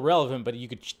it's still relevant, but you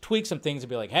could tweak some things and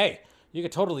be like, hey, you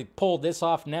could totally pull this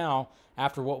off now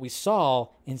after what we saw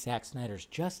in Zack Snyder's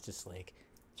Justice League.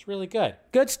 It's really good.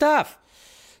 Good stuff.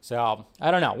 So,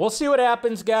 I don't know. We'll see what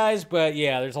happens, guys, but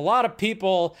yeah, there's a lot of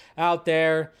people out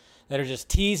there that are just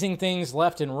teasing things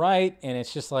left and right, and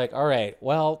it's just like, all right,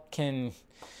 well,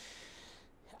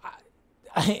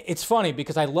 it's funny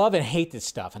because I love and hate this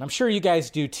stuff, and I'm sure you guys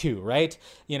do too, right?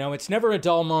 You know, it's never a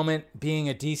dull moment being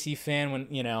a DC fan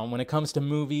when it comes to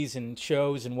movies and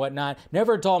shows and whatnot.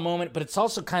 Never a dull moment, but it's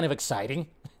also kind of exciting.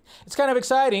 It's kind of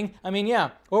exciting. I mean, yeah,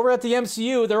 over at the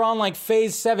MCU, they're on like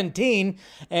phase 17,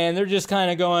 and they're just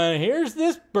kind of going, here's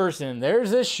this person,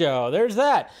 there's this show, there's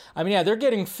that. I mean, yeah, they're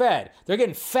getting fed. They're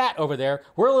getting fat over there.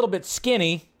 We're a little bit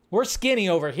skinny. We're skinny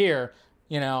over here,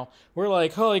 you know. We're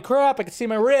like, holy crap, I can see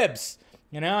my ribs.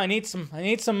 You know, I need some, you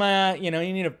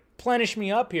need to replenish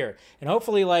me up here. And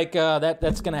hopefully, like,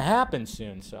 that's going to happen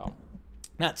soon, so.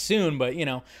 Not soon, but,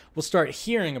 we'll start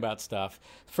hearing about stuff.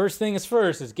 First thing is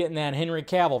first is getting that Henry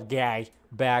Cavill guy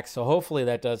back, so hopefully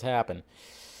that does happen.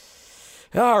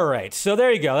 All right, so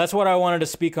there you go. That's what I wanted to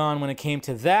speak on when it came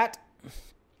to that.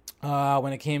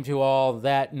 When it came to all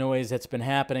that noise that's been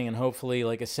happening, and hopefully,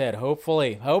 like I said,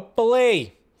 hopefully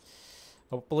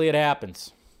it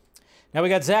happens. Now we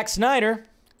got Zack Snyder.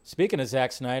 Speaking of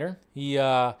Zack Snyder, he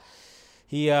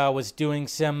was doing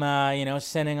some,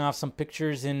 sending off some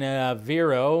pictures in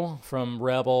Vero from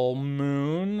Rebel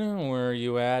Moon. Where are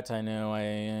you at? I know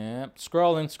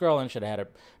scrolling. Should have had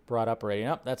it brought up already.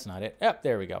 Nope, that's not it. Yep,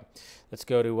 there we go. Let's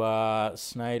go to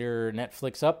Snyder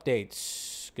Netflix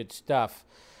updates. Good stuff.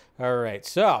 All right,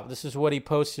 so this is what he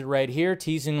posted right here,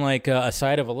 teasing like a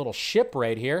side of a little ship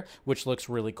right here, which looks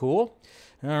really cool.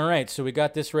 All right, so we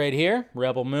got this right here,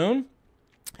 Rebel Moon.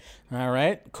 All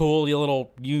right, cool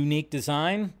little unique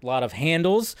design, a lot of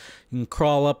handles. You can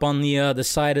crawl up on the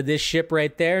side of this ship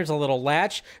right there. There's a little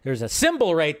latch. There's a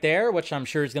symbol right there, which I'm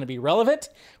sure is going to be relevant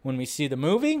when we see the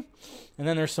movie. And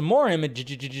then there's some more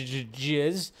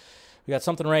images. We got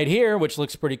something right here, which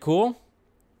looks pretty cool.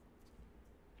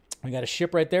 We got a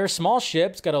ship right there, small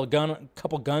ship. It's got a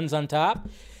couple guns on top.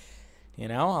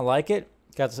 I like it.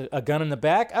 Got a gun in the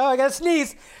back. Oh, I got to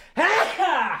sneeze.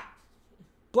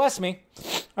 Bless me.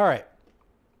 All right.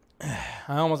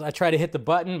 I tried to hit the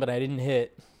button, but I didn't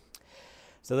hit.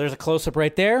 So there's a close-up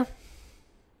right there.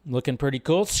 Looking pretty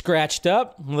cool. Scratched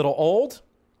up, a little old.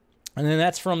 And then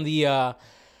that's from the,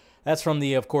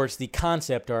 of course, the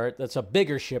concept art. That's a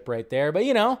bigger ship right there. But,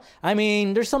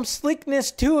 there's some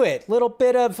sleekness to it. Little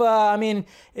bit of,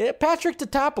 Patrick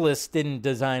Tatopoulos didn't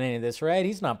design any of this, right?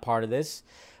 He's not part of this.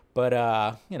 But,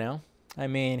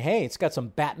 hey, it's got some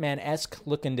Batman-esque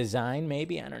looking design,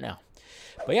 maybe. I don't know.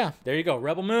 But yeah, there you go.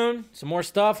 Rebel Moon, some more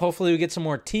stuff. Hopefully we get some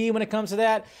more tea when it comes to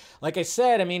that. Like I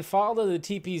said, follow the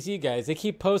TPZ guys. They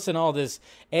keep posting all this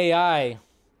AI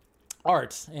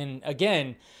art. And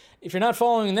again, if you're not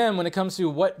following them when it comes to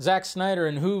what Zack Snyder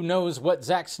and who knows what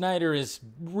Zack Snyder is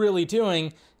really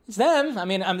doing, it's them.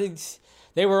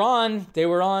 They were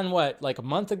on what, like a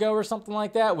month ago or something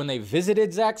like that when they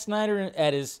visited Zack Snyder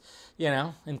at his,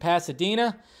 in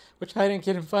Pasadena, which I didn't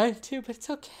get invited to, but it's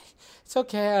okay. It's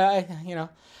okay.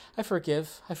 I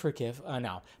forgive.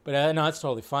 No, but no, it's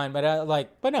totally fine. But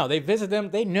no, they visit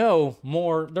them. They know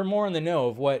more. They're more in the know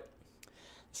of what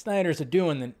Snyders are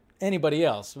doing than anybody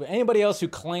else. Anybody else who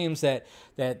claims that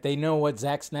they know what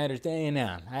Zack Snyder's doing,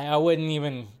 I wouldn't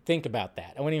even think about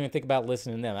that. I wouldn't even think about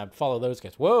listening to them. I'd follow those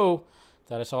guys. Whoa.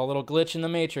 Thought I saw a little glitch in the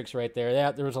Matrix right there.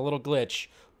 Yeah, there was a little glitch.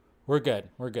 We're good.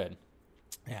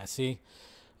 Yeah, see?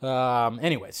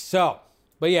 Anyways, so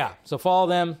follow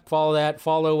them, follow that,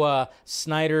 follow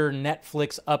Snyder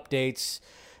Netflix updates.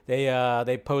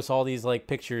 they post all these like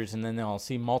pictures, and then they'll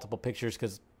see multiple pictures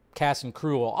because cast and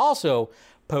crew will also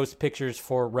post pictures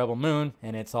for Rebel Moon,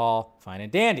 and it's all fine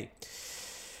and dandy.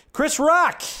 Chris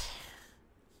Rock.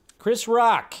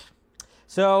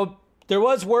 So there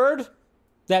was word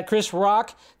that Chris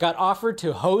Rock got offered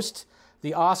to host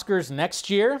the Oscars next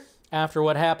year after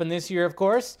what happened this year, of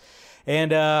course.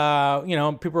 And,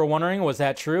 people were wondering, was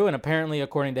that true? And apparently,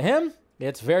 according to him,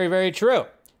 it's very, very true.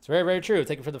 It's very, very true.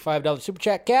 Thank you for the $5 Super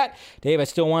Chat, Cat. Dave, I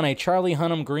still want a Charlie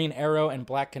Hunnam, Green Arrow, and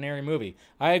Black Canary movie.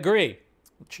 I agree.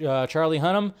 Charlie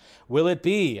Hunnam, will it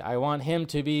be? I want him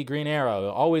to be Green Arrow.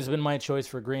 Always been my choice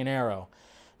for Green Arrow.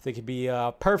 I think he'd be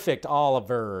perfect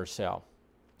Oliver. So,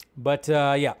 but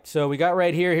so we got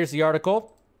right here. Here's the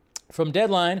article from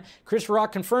Deadline. Chris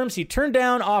Rock confirms he turned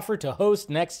down offer to host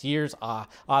next year's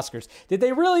Oscars. Did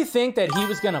they really think that he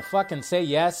was gonna fucking say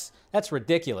yes? That's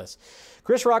ridiculous.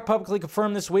 Chris Rock publicly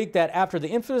confirmed this week that after the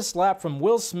infamous slap from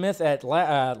Will Smith at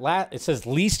it says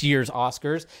least year's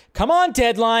Oscars. Come on,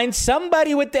 Deadline,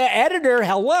 somebody with the editor,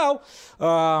 hello.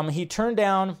 He turned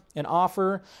down an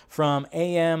offer from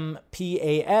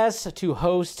AMPAS to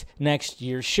host next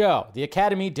year's show. The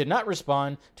Academy did not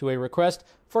respond to a request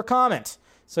for comment.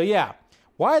 So yeah,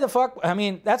 why the fuck? I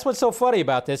mean, that's what's so funny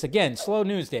about this. Again, slow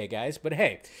news day, guys. But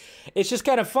hey, it's just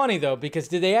kind of funny, though, because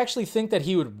did they actually think that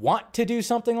he would want to do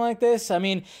something like this? I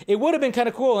mean, it would have been kind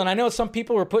of cool. And I know some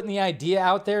people were putting the idea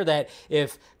out there that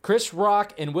if Chris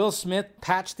Rock and Will Smith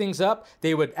patched things up,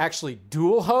 they would actually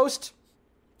dual host.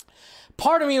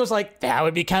 Part of me was like, that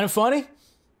would be kind of funny.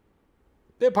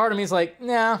 Then part of me is like,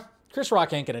 nah, Chris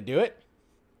Rock ain't going to do it.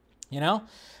 You know?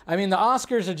 I mean, the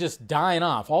Oscars are just dying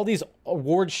off. All these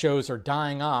award shows are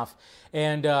dying off.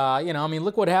 And,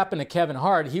 look what happened to Kevin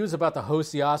Hart. He was about to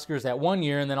host the Oscars that one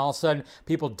year, and then all of a sudden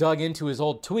people dug into his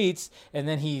old tweets, and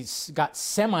then he got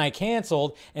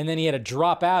semi-canceled, and then he had to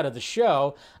drop out of the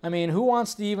show. I mean, who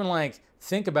wants to even,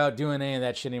 think about doing any of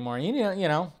that shit anymore?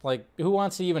 Who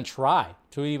wants to even try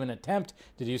to even attempt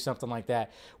to do something like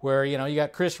that? Where, you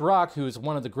got Chris Rock, who's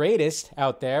one of the greatest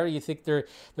out there. You think they're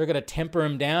going to temper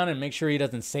him down and make sure he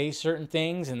doesn't say certain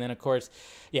things. And then, of course,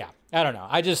 yeah, I don't know.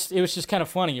 It was just kind of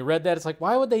funny. You read that. It's like,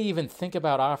 why would they even think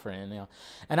about offering?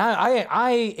 And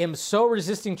I am so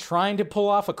resisting trying to pull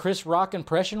off a Chris Rock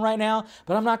impression right now,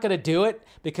 but I'm not going to do it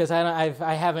because I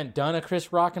haven't done a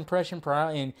Chris Rock impression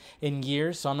in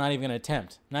years. So I'm not even going to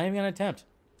attempt. Not going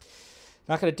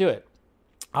to do it.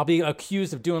 I'll be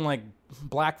accused of doing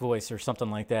black voice or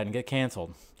something like that and get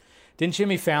canceled. Didn't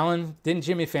Jimmy Fallon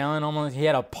almost, he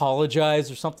had to apologize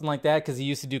or something like that because he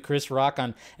used to do Chris Rock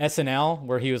on SNL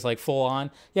where he was full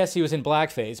on. Yes, he was in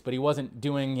blackface, but he wasn't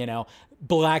doing,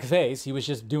 blackface. He was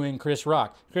just doing Chris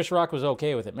Rock. Chris Rock was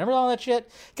okay with it. Remember all that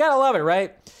shit? Gotta love it,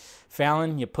 right?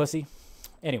 Fallon, you pussy.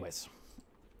 Anyways.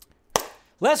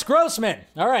 Les Grossman.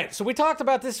 All right, so we talked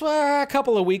about this a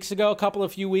couple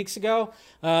of few weeks ago.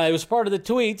 It was part of the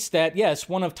tweets that, yes,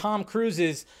 one of Tom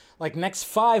Cruise's next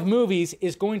 5 movies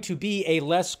is going to be a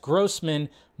Les Grossman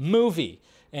movie.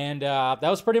 And that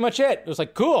was pretty much it. It was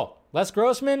cool. Les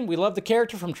Grossman, we love the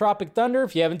character from Tropic Thunder.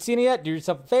 If you haven't seen it yet, do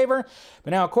yourself a favor.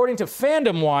 But now, according to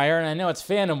Fandom Wire, and I know it's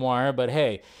Fandom Wire, but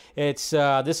hey, it's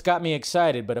this got me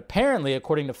excited. But apparently,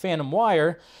 according to Fandom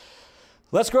Wire,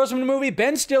 Les Grossman movie,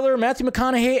 Ben Stiller, Matthew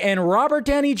McConaughey, and Robert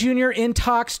Downey Jr. in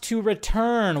talks to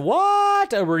return.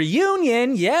 What? A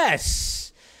reunion?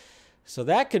 Yes. So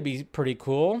that could be pretty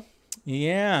cool.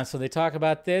 Yeah, so they talk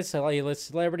about this, A-list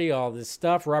celebrity, all this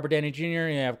stuff. Robert Downey Jr.,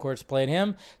 yeah, of course, played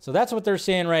him. So that's what they're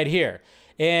saying right here.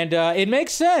 And it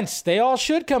makes sense. They all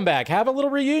should come back. Have a little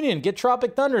reunion. Get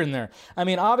Tropic Thunder in there. I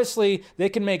mean, obviously, they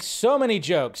can make so many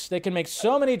jokes.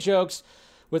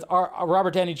 With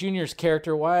Robert Downey Jr.'s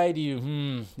character. Why do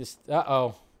you,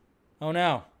 uh-oh. Oh,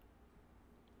 no.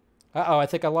 Uh-oh, I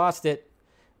think I lost it.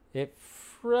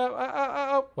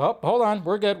 Well, hold on.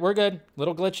 We're good.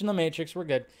 Little glitch in the Matrix. We're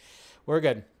good.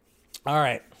 All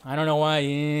right. I don't know why.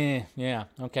 Yeah.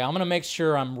 Okay, I'm going to make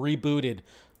sure I'm rebooted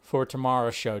for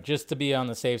tomorrow's show, just to be on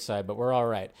the safe side, but we're all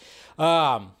right.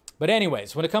 But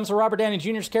anyways, when it comes to Robert Downey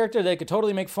Jr.'s character, they could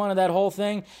totally make fun of that whole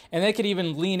thing, and they could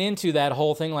even lean into that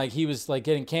whole thing like he was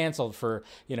getting canceled for,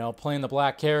 playing the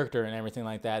black character and everything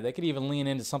like that. They could even lean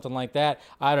into something like that.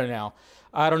 I don't know.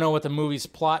 I don't know what the movie's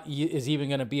plot is even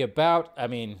going to be about. I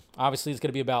mean, obviously it's going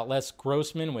to be about Les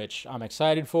Grossman, which I'm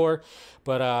excited for.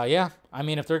 But yeah, I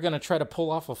mean, if they're going to try to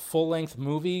pull off a full-length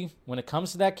movie when it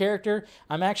comes to that character,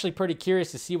 I'm actually pretty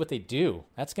curious to see what they do.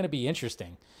 That's going to be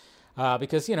interesting.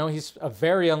 Because, he's a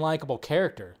very unlikable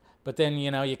character. But then,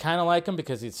 you kind of like him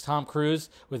because it's Tom Cruise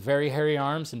with very hairy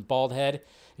arms and bald head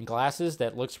and glasses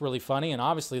that looks really funny. And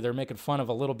obviously they're making fun of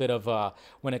a little bit of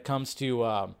when it comes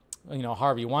to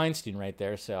Harvey Weinstein right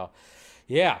there. So,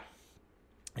 yeah,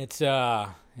 it's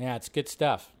good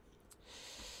stuff.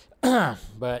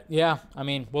 But yeah, I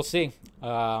mean, we'll see.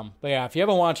 But yeah, if you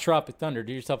haven't watched Tropic Thunder,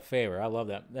 do yourself a favor. I love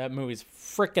that. That movie's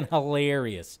freaking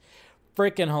hilarious.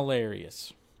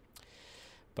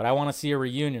 But I want to see a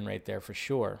reunion right there for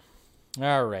sure.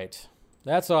 All right.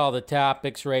 That's all the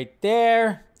topics right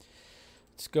there.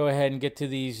 Let's go ahead and get to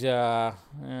these. Get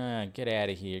out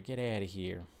of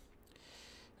here.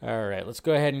 All right. Let's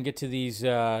go ahead and get to these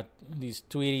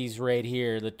tweeties right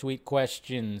here. The tweet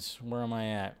questions. Where am I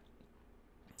at?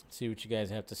 Let's see what you guys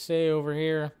have to say over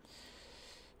here.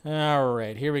 All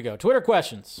right. Here we go. Twitter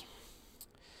questions.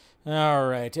 All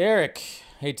right. Eric.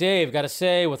 Hey, Dave, got to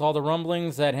say, with all the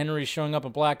rumblings that Henry's showing up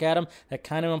in Black Adam, that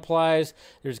kind of implies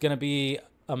there's going to be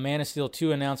a Man of Steel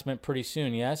 2 announcement pretty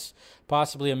soon, yes?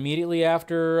 Possibly immediately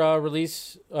after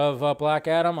release of Black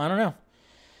Adam? I don't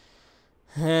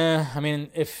know. I mean,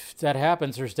 if that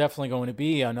happens, there's definitely going to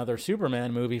be another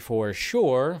Superman movie for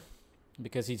sure,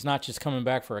 because he's not just coming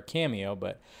back for a cameo,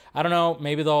 but I don't know.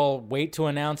 Maybe they'll wait to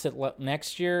announce it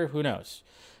next year. Who knows?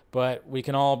 But we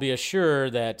can all be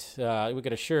assured that,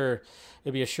 that,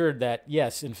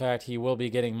 yes, in fact, he will be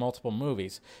getting multiple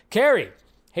movies. Carrie!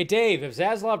 Hey, Dave, if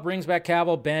Zaslav brings back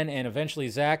Cavill, Ben, and eventually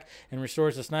Zach and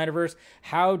restores the Snyderverse,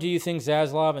 how do you think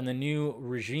Zaslav and the new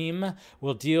regime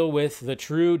will deal with the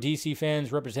true DC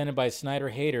fans represented by Snyder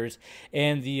haters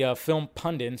and the film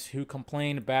pundits who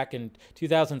complained back in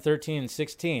 2013 and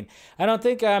 16? I don't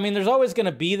think, there's always going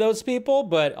to be those people,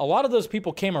 but a lot of those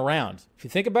people came around. If you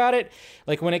think about it,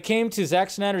 like when it came to Zack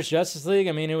Snyder's Justice League,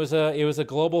 it was a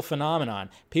global phenomenon.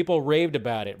 People raved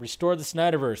about it. Restored the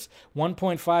Snyderverse,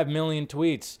 1.5 million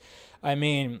tweets. I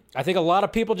think a lot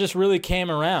of people just really came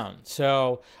around.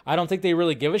 So I don't think they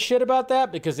really give a shit about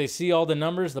that because they see all the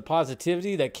numbers, the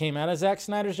positivity that came out of Zack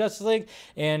Snyder's Justice League.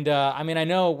 And I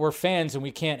know we're fans and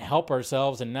we can't help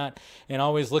ourselves and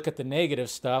always look at the negative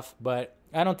stuff, but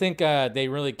I don't think they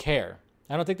really care.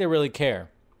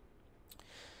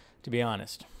 To be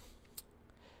honest.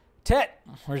 Tet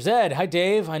or Zed, hi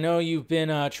Dave. I know you've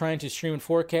been trying to stream in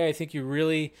 4K. I think you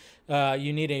really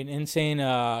you need an insane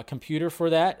computer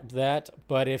for that.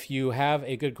 But if you have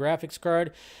a good graphics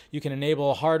card, you can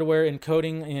enable hardware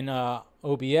encoding in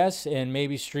OBS and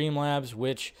maybe Streamlabs,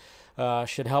 which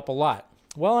should help a lot.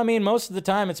 Well, most of the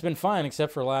time it's been fine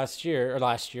except for last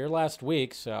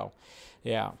week. So,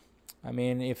 yeah.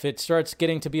 If it starts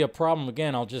getting to be a problem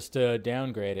again, I'll just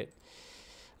downgrade it.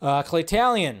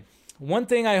 Claytalian. One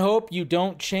thing I hope you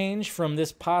don't change from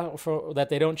this that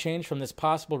they don't change from this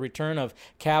possible return of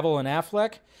Cavill and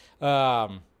Affleck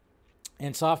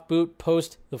and soft boot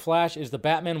post The Flash is the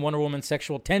Batman Wonder Woman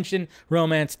sexual tension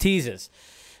romance teases.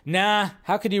 Nah,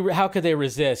 how could they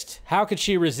resist? How could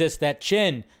she resist that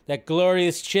chin, that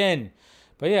glorious chin?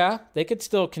 But yeah, they could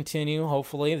still continue.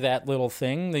 Hopefully, that little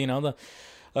thing, the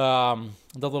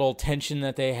little tension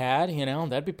that they had,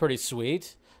 that'd be pretty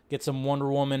sweet. Get some Wonder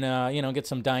Woman, get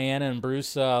some Diana and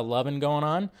Bruce loving going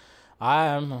on.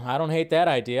 I don't hate that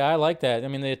idea. I like that.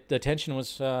 The tension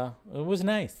was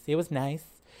nice. It was nice.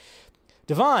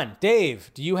 Devon,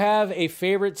 Dave, do you have a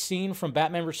favorite scene from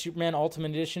Batman vs Superman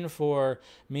Ultimate Edition? For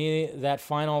me, that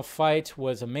final fight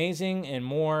was amazing. And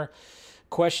more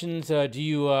questions. Do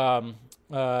you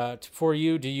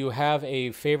have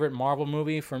a favorite Marvel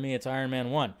movie? For me, it's Iron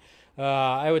Man 1.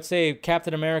 I would say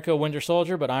Captain America, Winter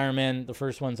Soldier, but Iron Man, the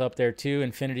first one's up there too.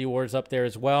 Infinity War's up there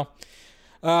as well.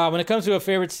 When it comes to a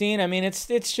favorite scene,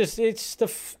 obviously it's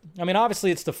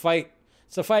the fight.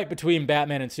 It's the fight between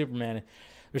Batman and Superman.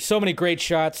 There's so many great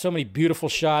shots, so many beautiful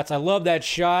shots. I love that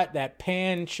shot, that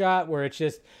pan shot where it's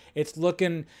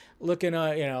looking,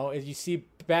 you see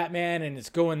Batman and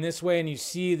it's going this way and you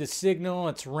see the signal,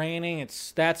 it's raining.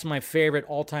 That's my favorite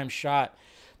all-time shot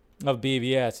of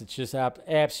BVS. It's just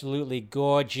absolutely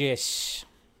gorgeous.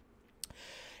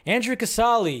 Andrew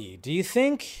Casali, do you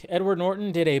think Edward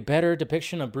Norton did a better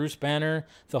depiction of Bruce Banner,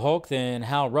 the Hulk, than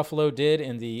Hal Ruffalo did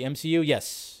in the MCU?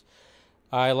 Yes.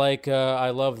 I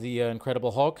love the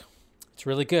Incredible Hulk. It's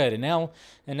really good. And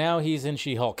now he's in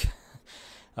She-Hulk,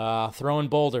 throwing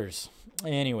boulders.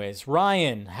 Anyways,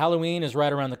 Ryan, Halloween is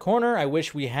right around the corner. I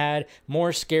wish we had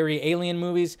more scary alien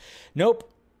movies. Nope.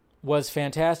 Was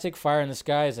fantastic. Fire in the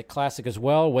Sky is a classic as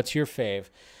well. What's your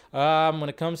fave? When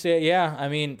it comes to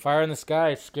it, Fire in the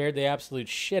Sky scared the absolute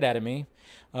shit out of me.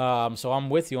 So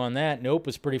I'm with you on that. Nope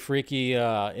was pretty freaky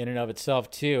in and of itself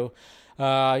too.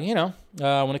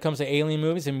 When it comes to alien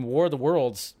movies and War of the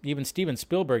Worlds, even Steven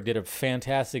Spielberg did a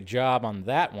fantastic job on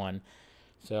that one.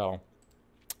 So,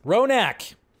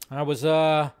 Ronak, I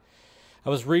I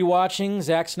was rewatching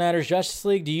Zack Snyder's Justice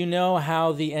League. Do you know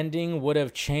how the ending would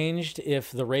have changed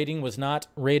if the rating was not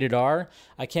rated R?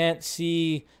 I can't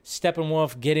see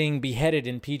Steppenwolf getting beheaded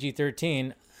in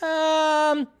PG-13.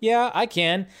 Yeah, I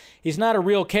can. He's not a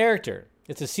real character.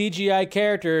 It's a CGI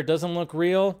character. It doesn't look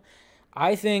real.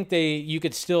 I think you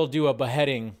could still do a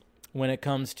beheading when it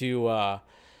comes to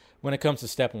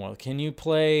Steppenwolf. Can you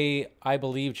play I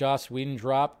Believe Joss Whedon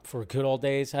drop for good old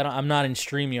days? I'm not in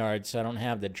StreamYard, so I don't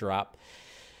have the drop.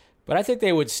 But I think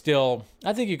you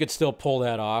could still pull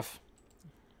that off.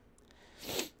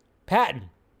 Patton.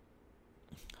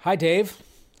 Hi, Dave.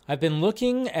 I've been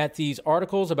looking at these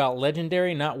articles about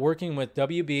Legendary not working with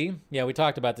WB. Yeah, we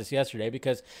talked about this yesterday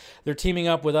because they're teaming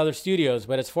up with other studios.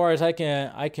 But as far as I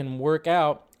can work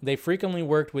out, they frequently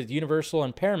worked with Universal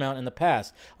and Paramount in the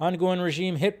past. Ongoing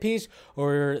regime hit piece,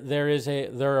 or they're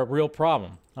a real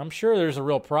problem? I'm sure there's a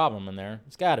real problem in there.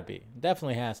 It's got to be. It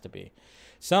definitely has to be.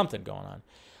 Something going on.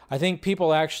 I think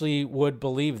people actually would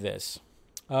believe this.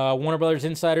 Warner Brothers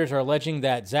insiders are alleging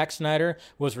that Zack Snyder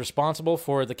was responsible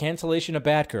for the cancellation of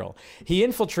Batgirl. He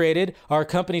infiltrated our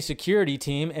company security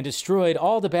team and destroyed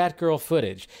all the Batgirl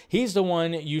footage. He's the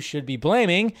one you should be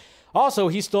blaming. Also,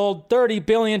 he stole $30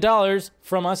 billion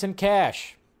from us in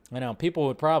cash. I know, people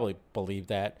would probably believe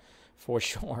that for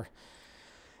sure.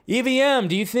 EVM,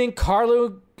 do you think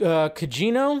Carlo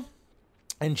Cugino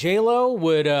and J-Lo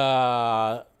would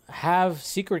have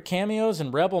secret cameos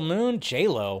in Rebel Moon?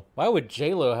 J-Lo. Why would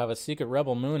J-Lo have a secret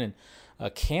Rebel Moon and a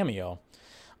cameo?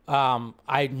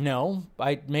 I know.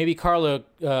 Maybe Carlo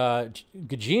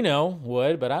Gugino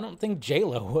would, but I don't think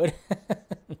J-Lo would.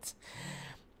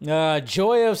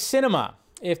 Joy of Cinema.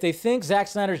 If they think Zack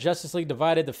Snyder's Justice League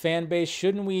divided the fan base,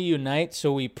 shouldn't we unite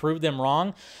so we prove them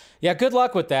wrong? Yeah, good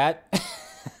luck with that.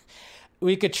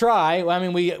 We could try. I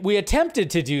mean, we attempted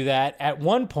to do that at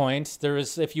one point. There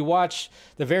was, if you watch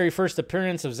the very first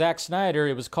appearance of Zack Snyder,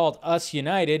 it was called Us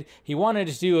United. He wanted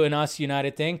to do an Us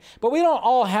United thing, but we don't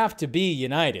all have to be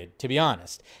united, to be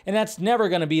honest. And that's never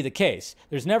going to be the case.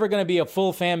 There's never going to be a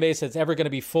full fan base that's ever going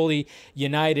to be fully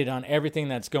united on everything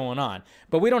that's going on.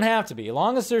 But we don't have to be. As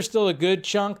long as there's still a good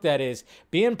chunk that is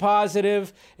being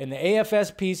positive and the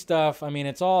AFSP stuff, I mean,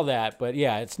 it's all that. But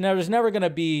yeah, there's never going to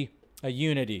be a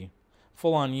unity.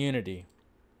 Full-on unity.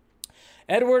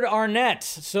 Edward Arnett.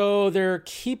 So they're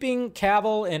keeping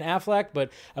Cavill and Affleck, but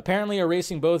apparently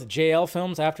erasing both JL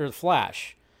films after The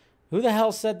Flash. Who the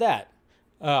hell said that?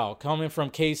 Oh, coming from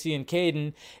Casey and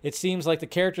Caden, it seems like the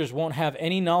characters won't have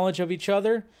any knowledge of each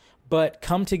other, but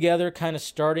come together kind of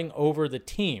starting over the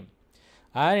team.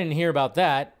 I didn't hear about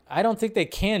that. I don't think they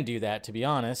can do that, to be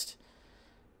honest.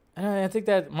 I think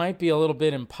that might be a little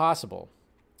bit impossible.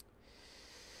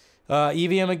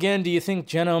 EVM again, do you think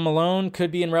Jenna Malone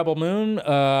could be in Rebel Moon?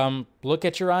 Look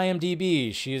at your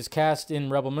IMDb. She is cast in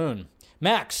Rebel Moon.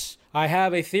 Max, I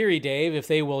have a theory, Dave. If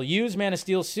they will use Man of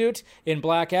Steel's suit in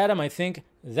Black Adam, I think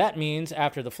that means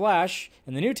after The Flash,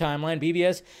 in the new timeline,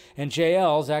 BBS and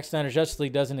JL, Zack Snyder's Justice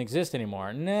League, doesn't exist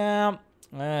anymore. No,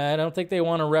 I don't think they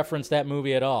want to reference that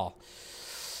movie at all.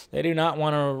 They do not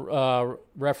want to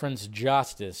reference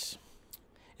Justice.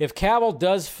 If Cavill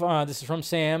does, this is from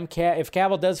Sam, if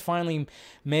Cavill does finally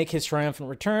make his triumphant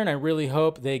return, I really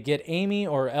hope they get Amy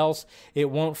or else it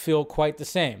won't feel quite the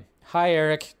same. Hi,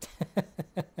 Eric.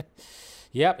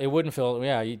 Yep, it wouldn't feel,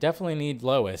 yeah, you definitely need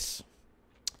Lois.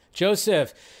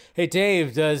 Joseph, hey,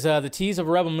 Dave, does the tease of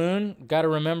Rebel Moon, got to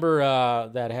remember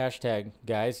that hashtag,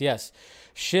 guys, yes.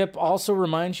 Ship also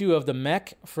reminds you of the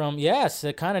mech from, yes,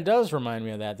 it kind of does remind me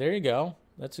of that. There you go.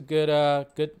 That's a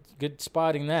good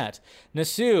spotting that.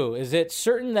 Nasu, is it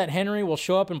certain that Henry will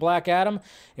show up in Black Adam?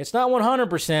 It's not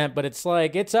 100%, but it's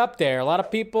like, it's up there. A lot of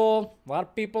people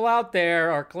out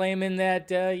there are claiming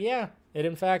that, yeah, it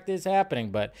in fact is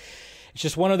happening, but it's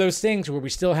just one of those things where we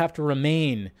still have to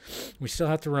remain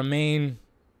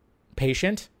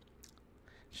patient.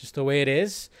 It's just the way it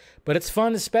is, but it's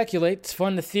fun to speculate. It's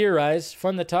fun to theorize,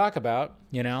 fun to talk about,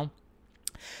 you know.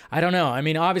 I don't know. I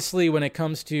mean, obviously when it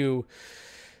comes to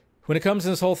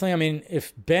this whole thing, I mean,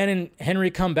 if Ben and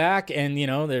Henry come back and, you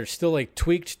know, there's still a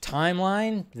tweaked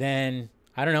timeline, then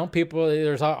I don't know,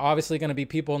 there's obviously going to be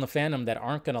people in the fandom that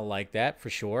aren't going to like that for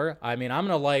sure. I mean, I'm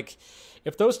going to like,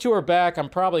 if those two are back, I'm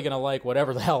probably going to like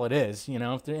whatever the hell it is, you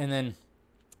know, and then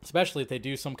especially if they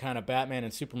do some kind of Batman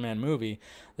and Superman movie,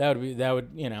 that would,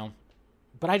 you know,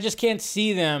 but I just can't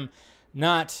see them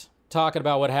not talking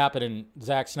about what happened in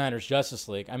Zack Snyder's Justice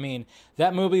League. I mean,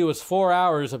 that movie was 4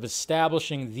 hours of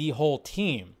establishing the whole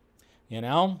team, you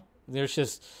know? There's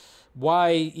just, why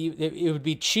it would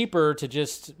be cheaper to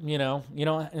just,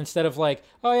 instead of like,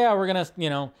 oh yeah, we're going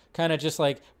to, kind of just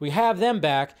like, we have them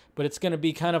back, but it's going to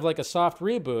be kind of like a soft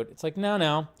reboot. It's like,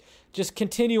 no, just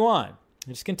continue on.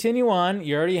 Just continue on.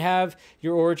 You already have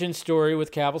your origin story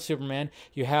with Cavill Superman.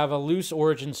 You have a loose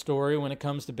origin story when it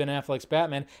comes to Ben Affleck's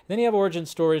Batman. Then you have origin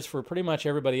stories for pretty much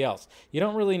everybody else. You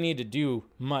don't really need to do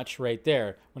much right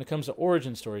there when it comes to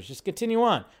origin stories. Just continue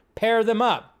on. Pair them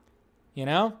up,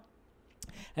 And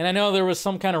I know there was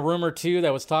some kind of rumor, too,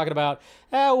 that was talking about,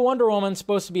 Wonder Woman's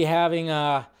supposed to be having,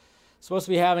 she's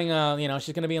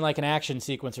going to be in like an action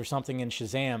sequence or something in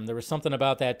Shazam. There was something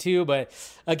about that too, but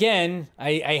again,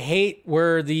 I hate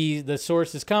where the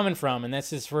source is coming from, and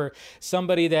this is for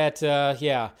somebody that, I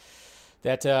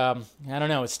don't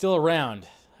know, it's still around.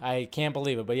 I can't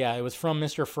believe it, but yeah, it was from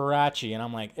Mr. Faraci, and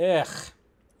I'm like,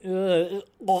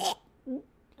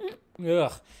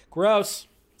 ugh, gross.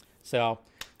 So,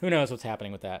 who knows what's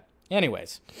happening with that.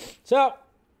 Anyways, so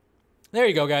there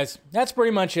you go, guys. That's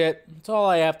pretty much it. That's all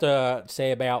I have to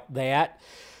say about that.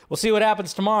 We'll see what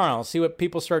happens tomorrow. We'll see what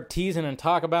people start teasing and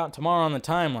talk about tomorrow on the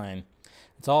timeline.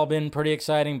 It's all been pretty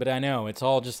exciting, but I know it's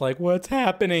all just like, what's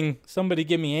happening? Somebody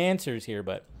give me answers here,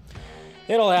 but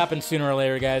it'll happen sooner or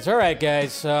later, guys. All right,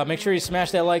 guys. Make sure you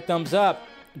smash that like, thumbs up.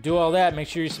 Do all that. Make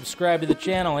sure you subscribe to the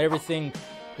channel. Everything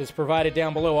is provided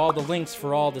down below, all the links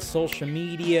for all the social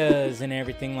medias and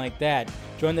everything like that.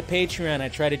 Join the Patreon. I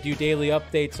try to do daily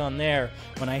updates on there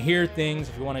when I hear things,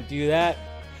 if you want to do that.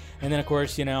 And then, of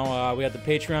course, we have the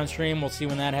Patreon stream. We'll see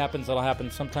when that happens. That'll happen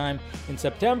sometime in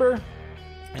September.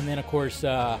 And then, of course,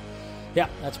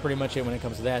 that's pretty much it when it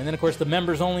comes to that. And then, of course, the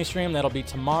members-only stream, that'll be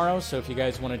tomorrow. So if you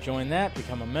guys want to join that,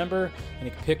 become a member, and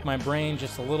you can pick my brain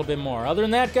just a little bit more. Other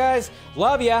than that, guys,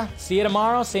 love ya. See you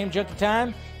tomorrow. Same Junkee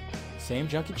time. Same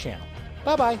Junkee channel.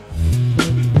 Bye-bye.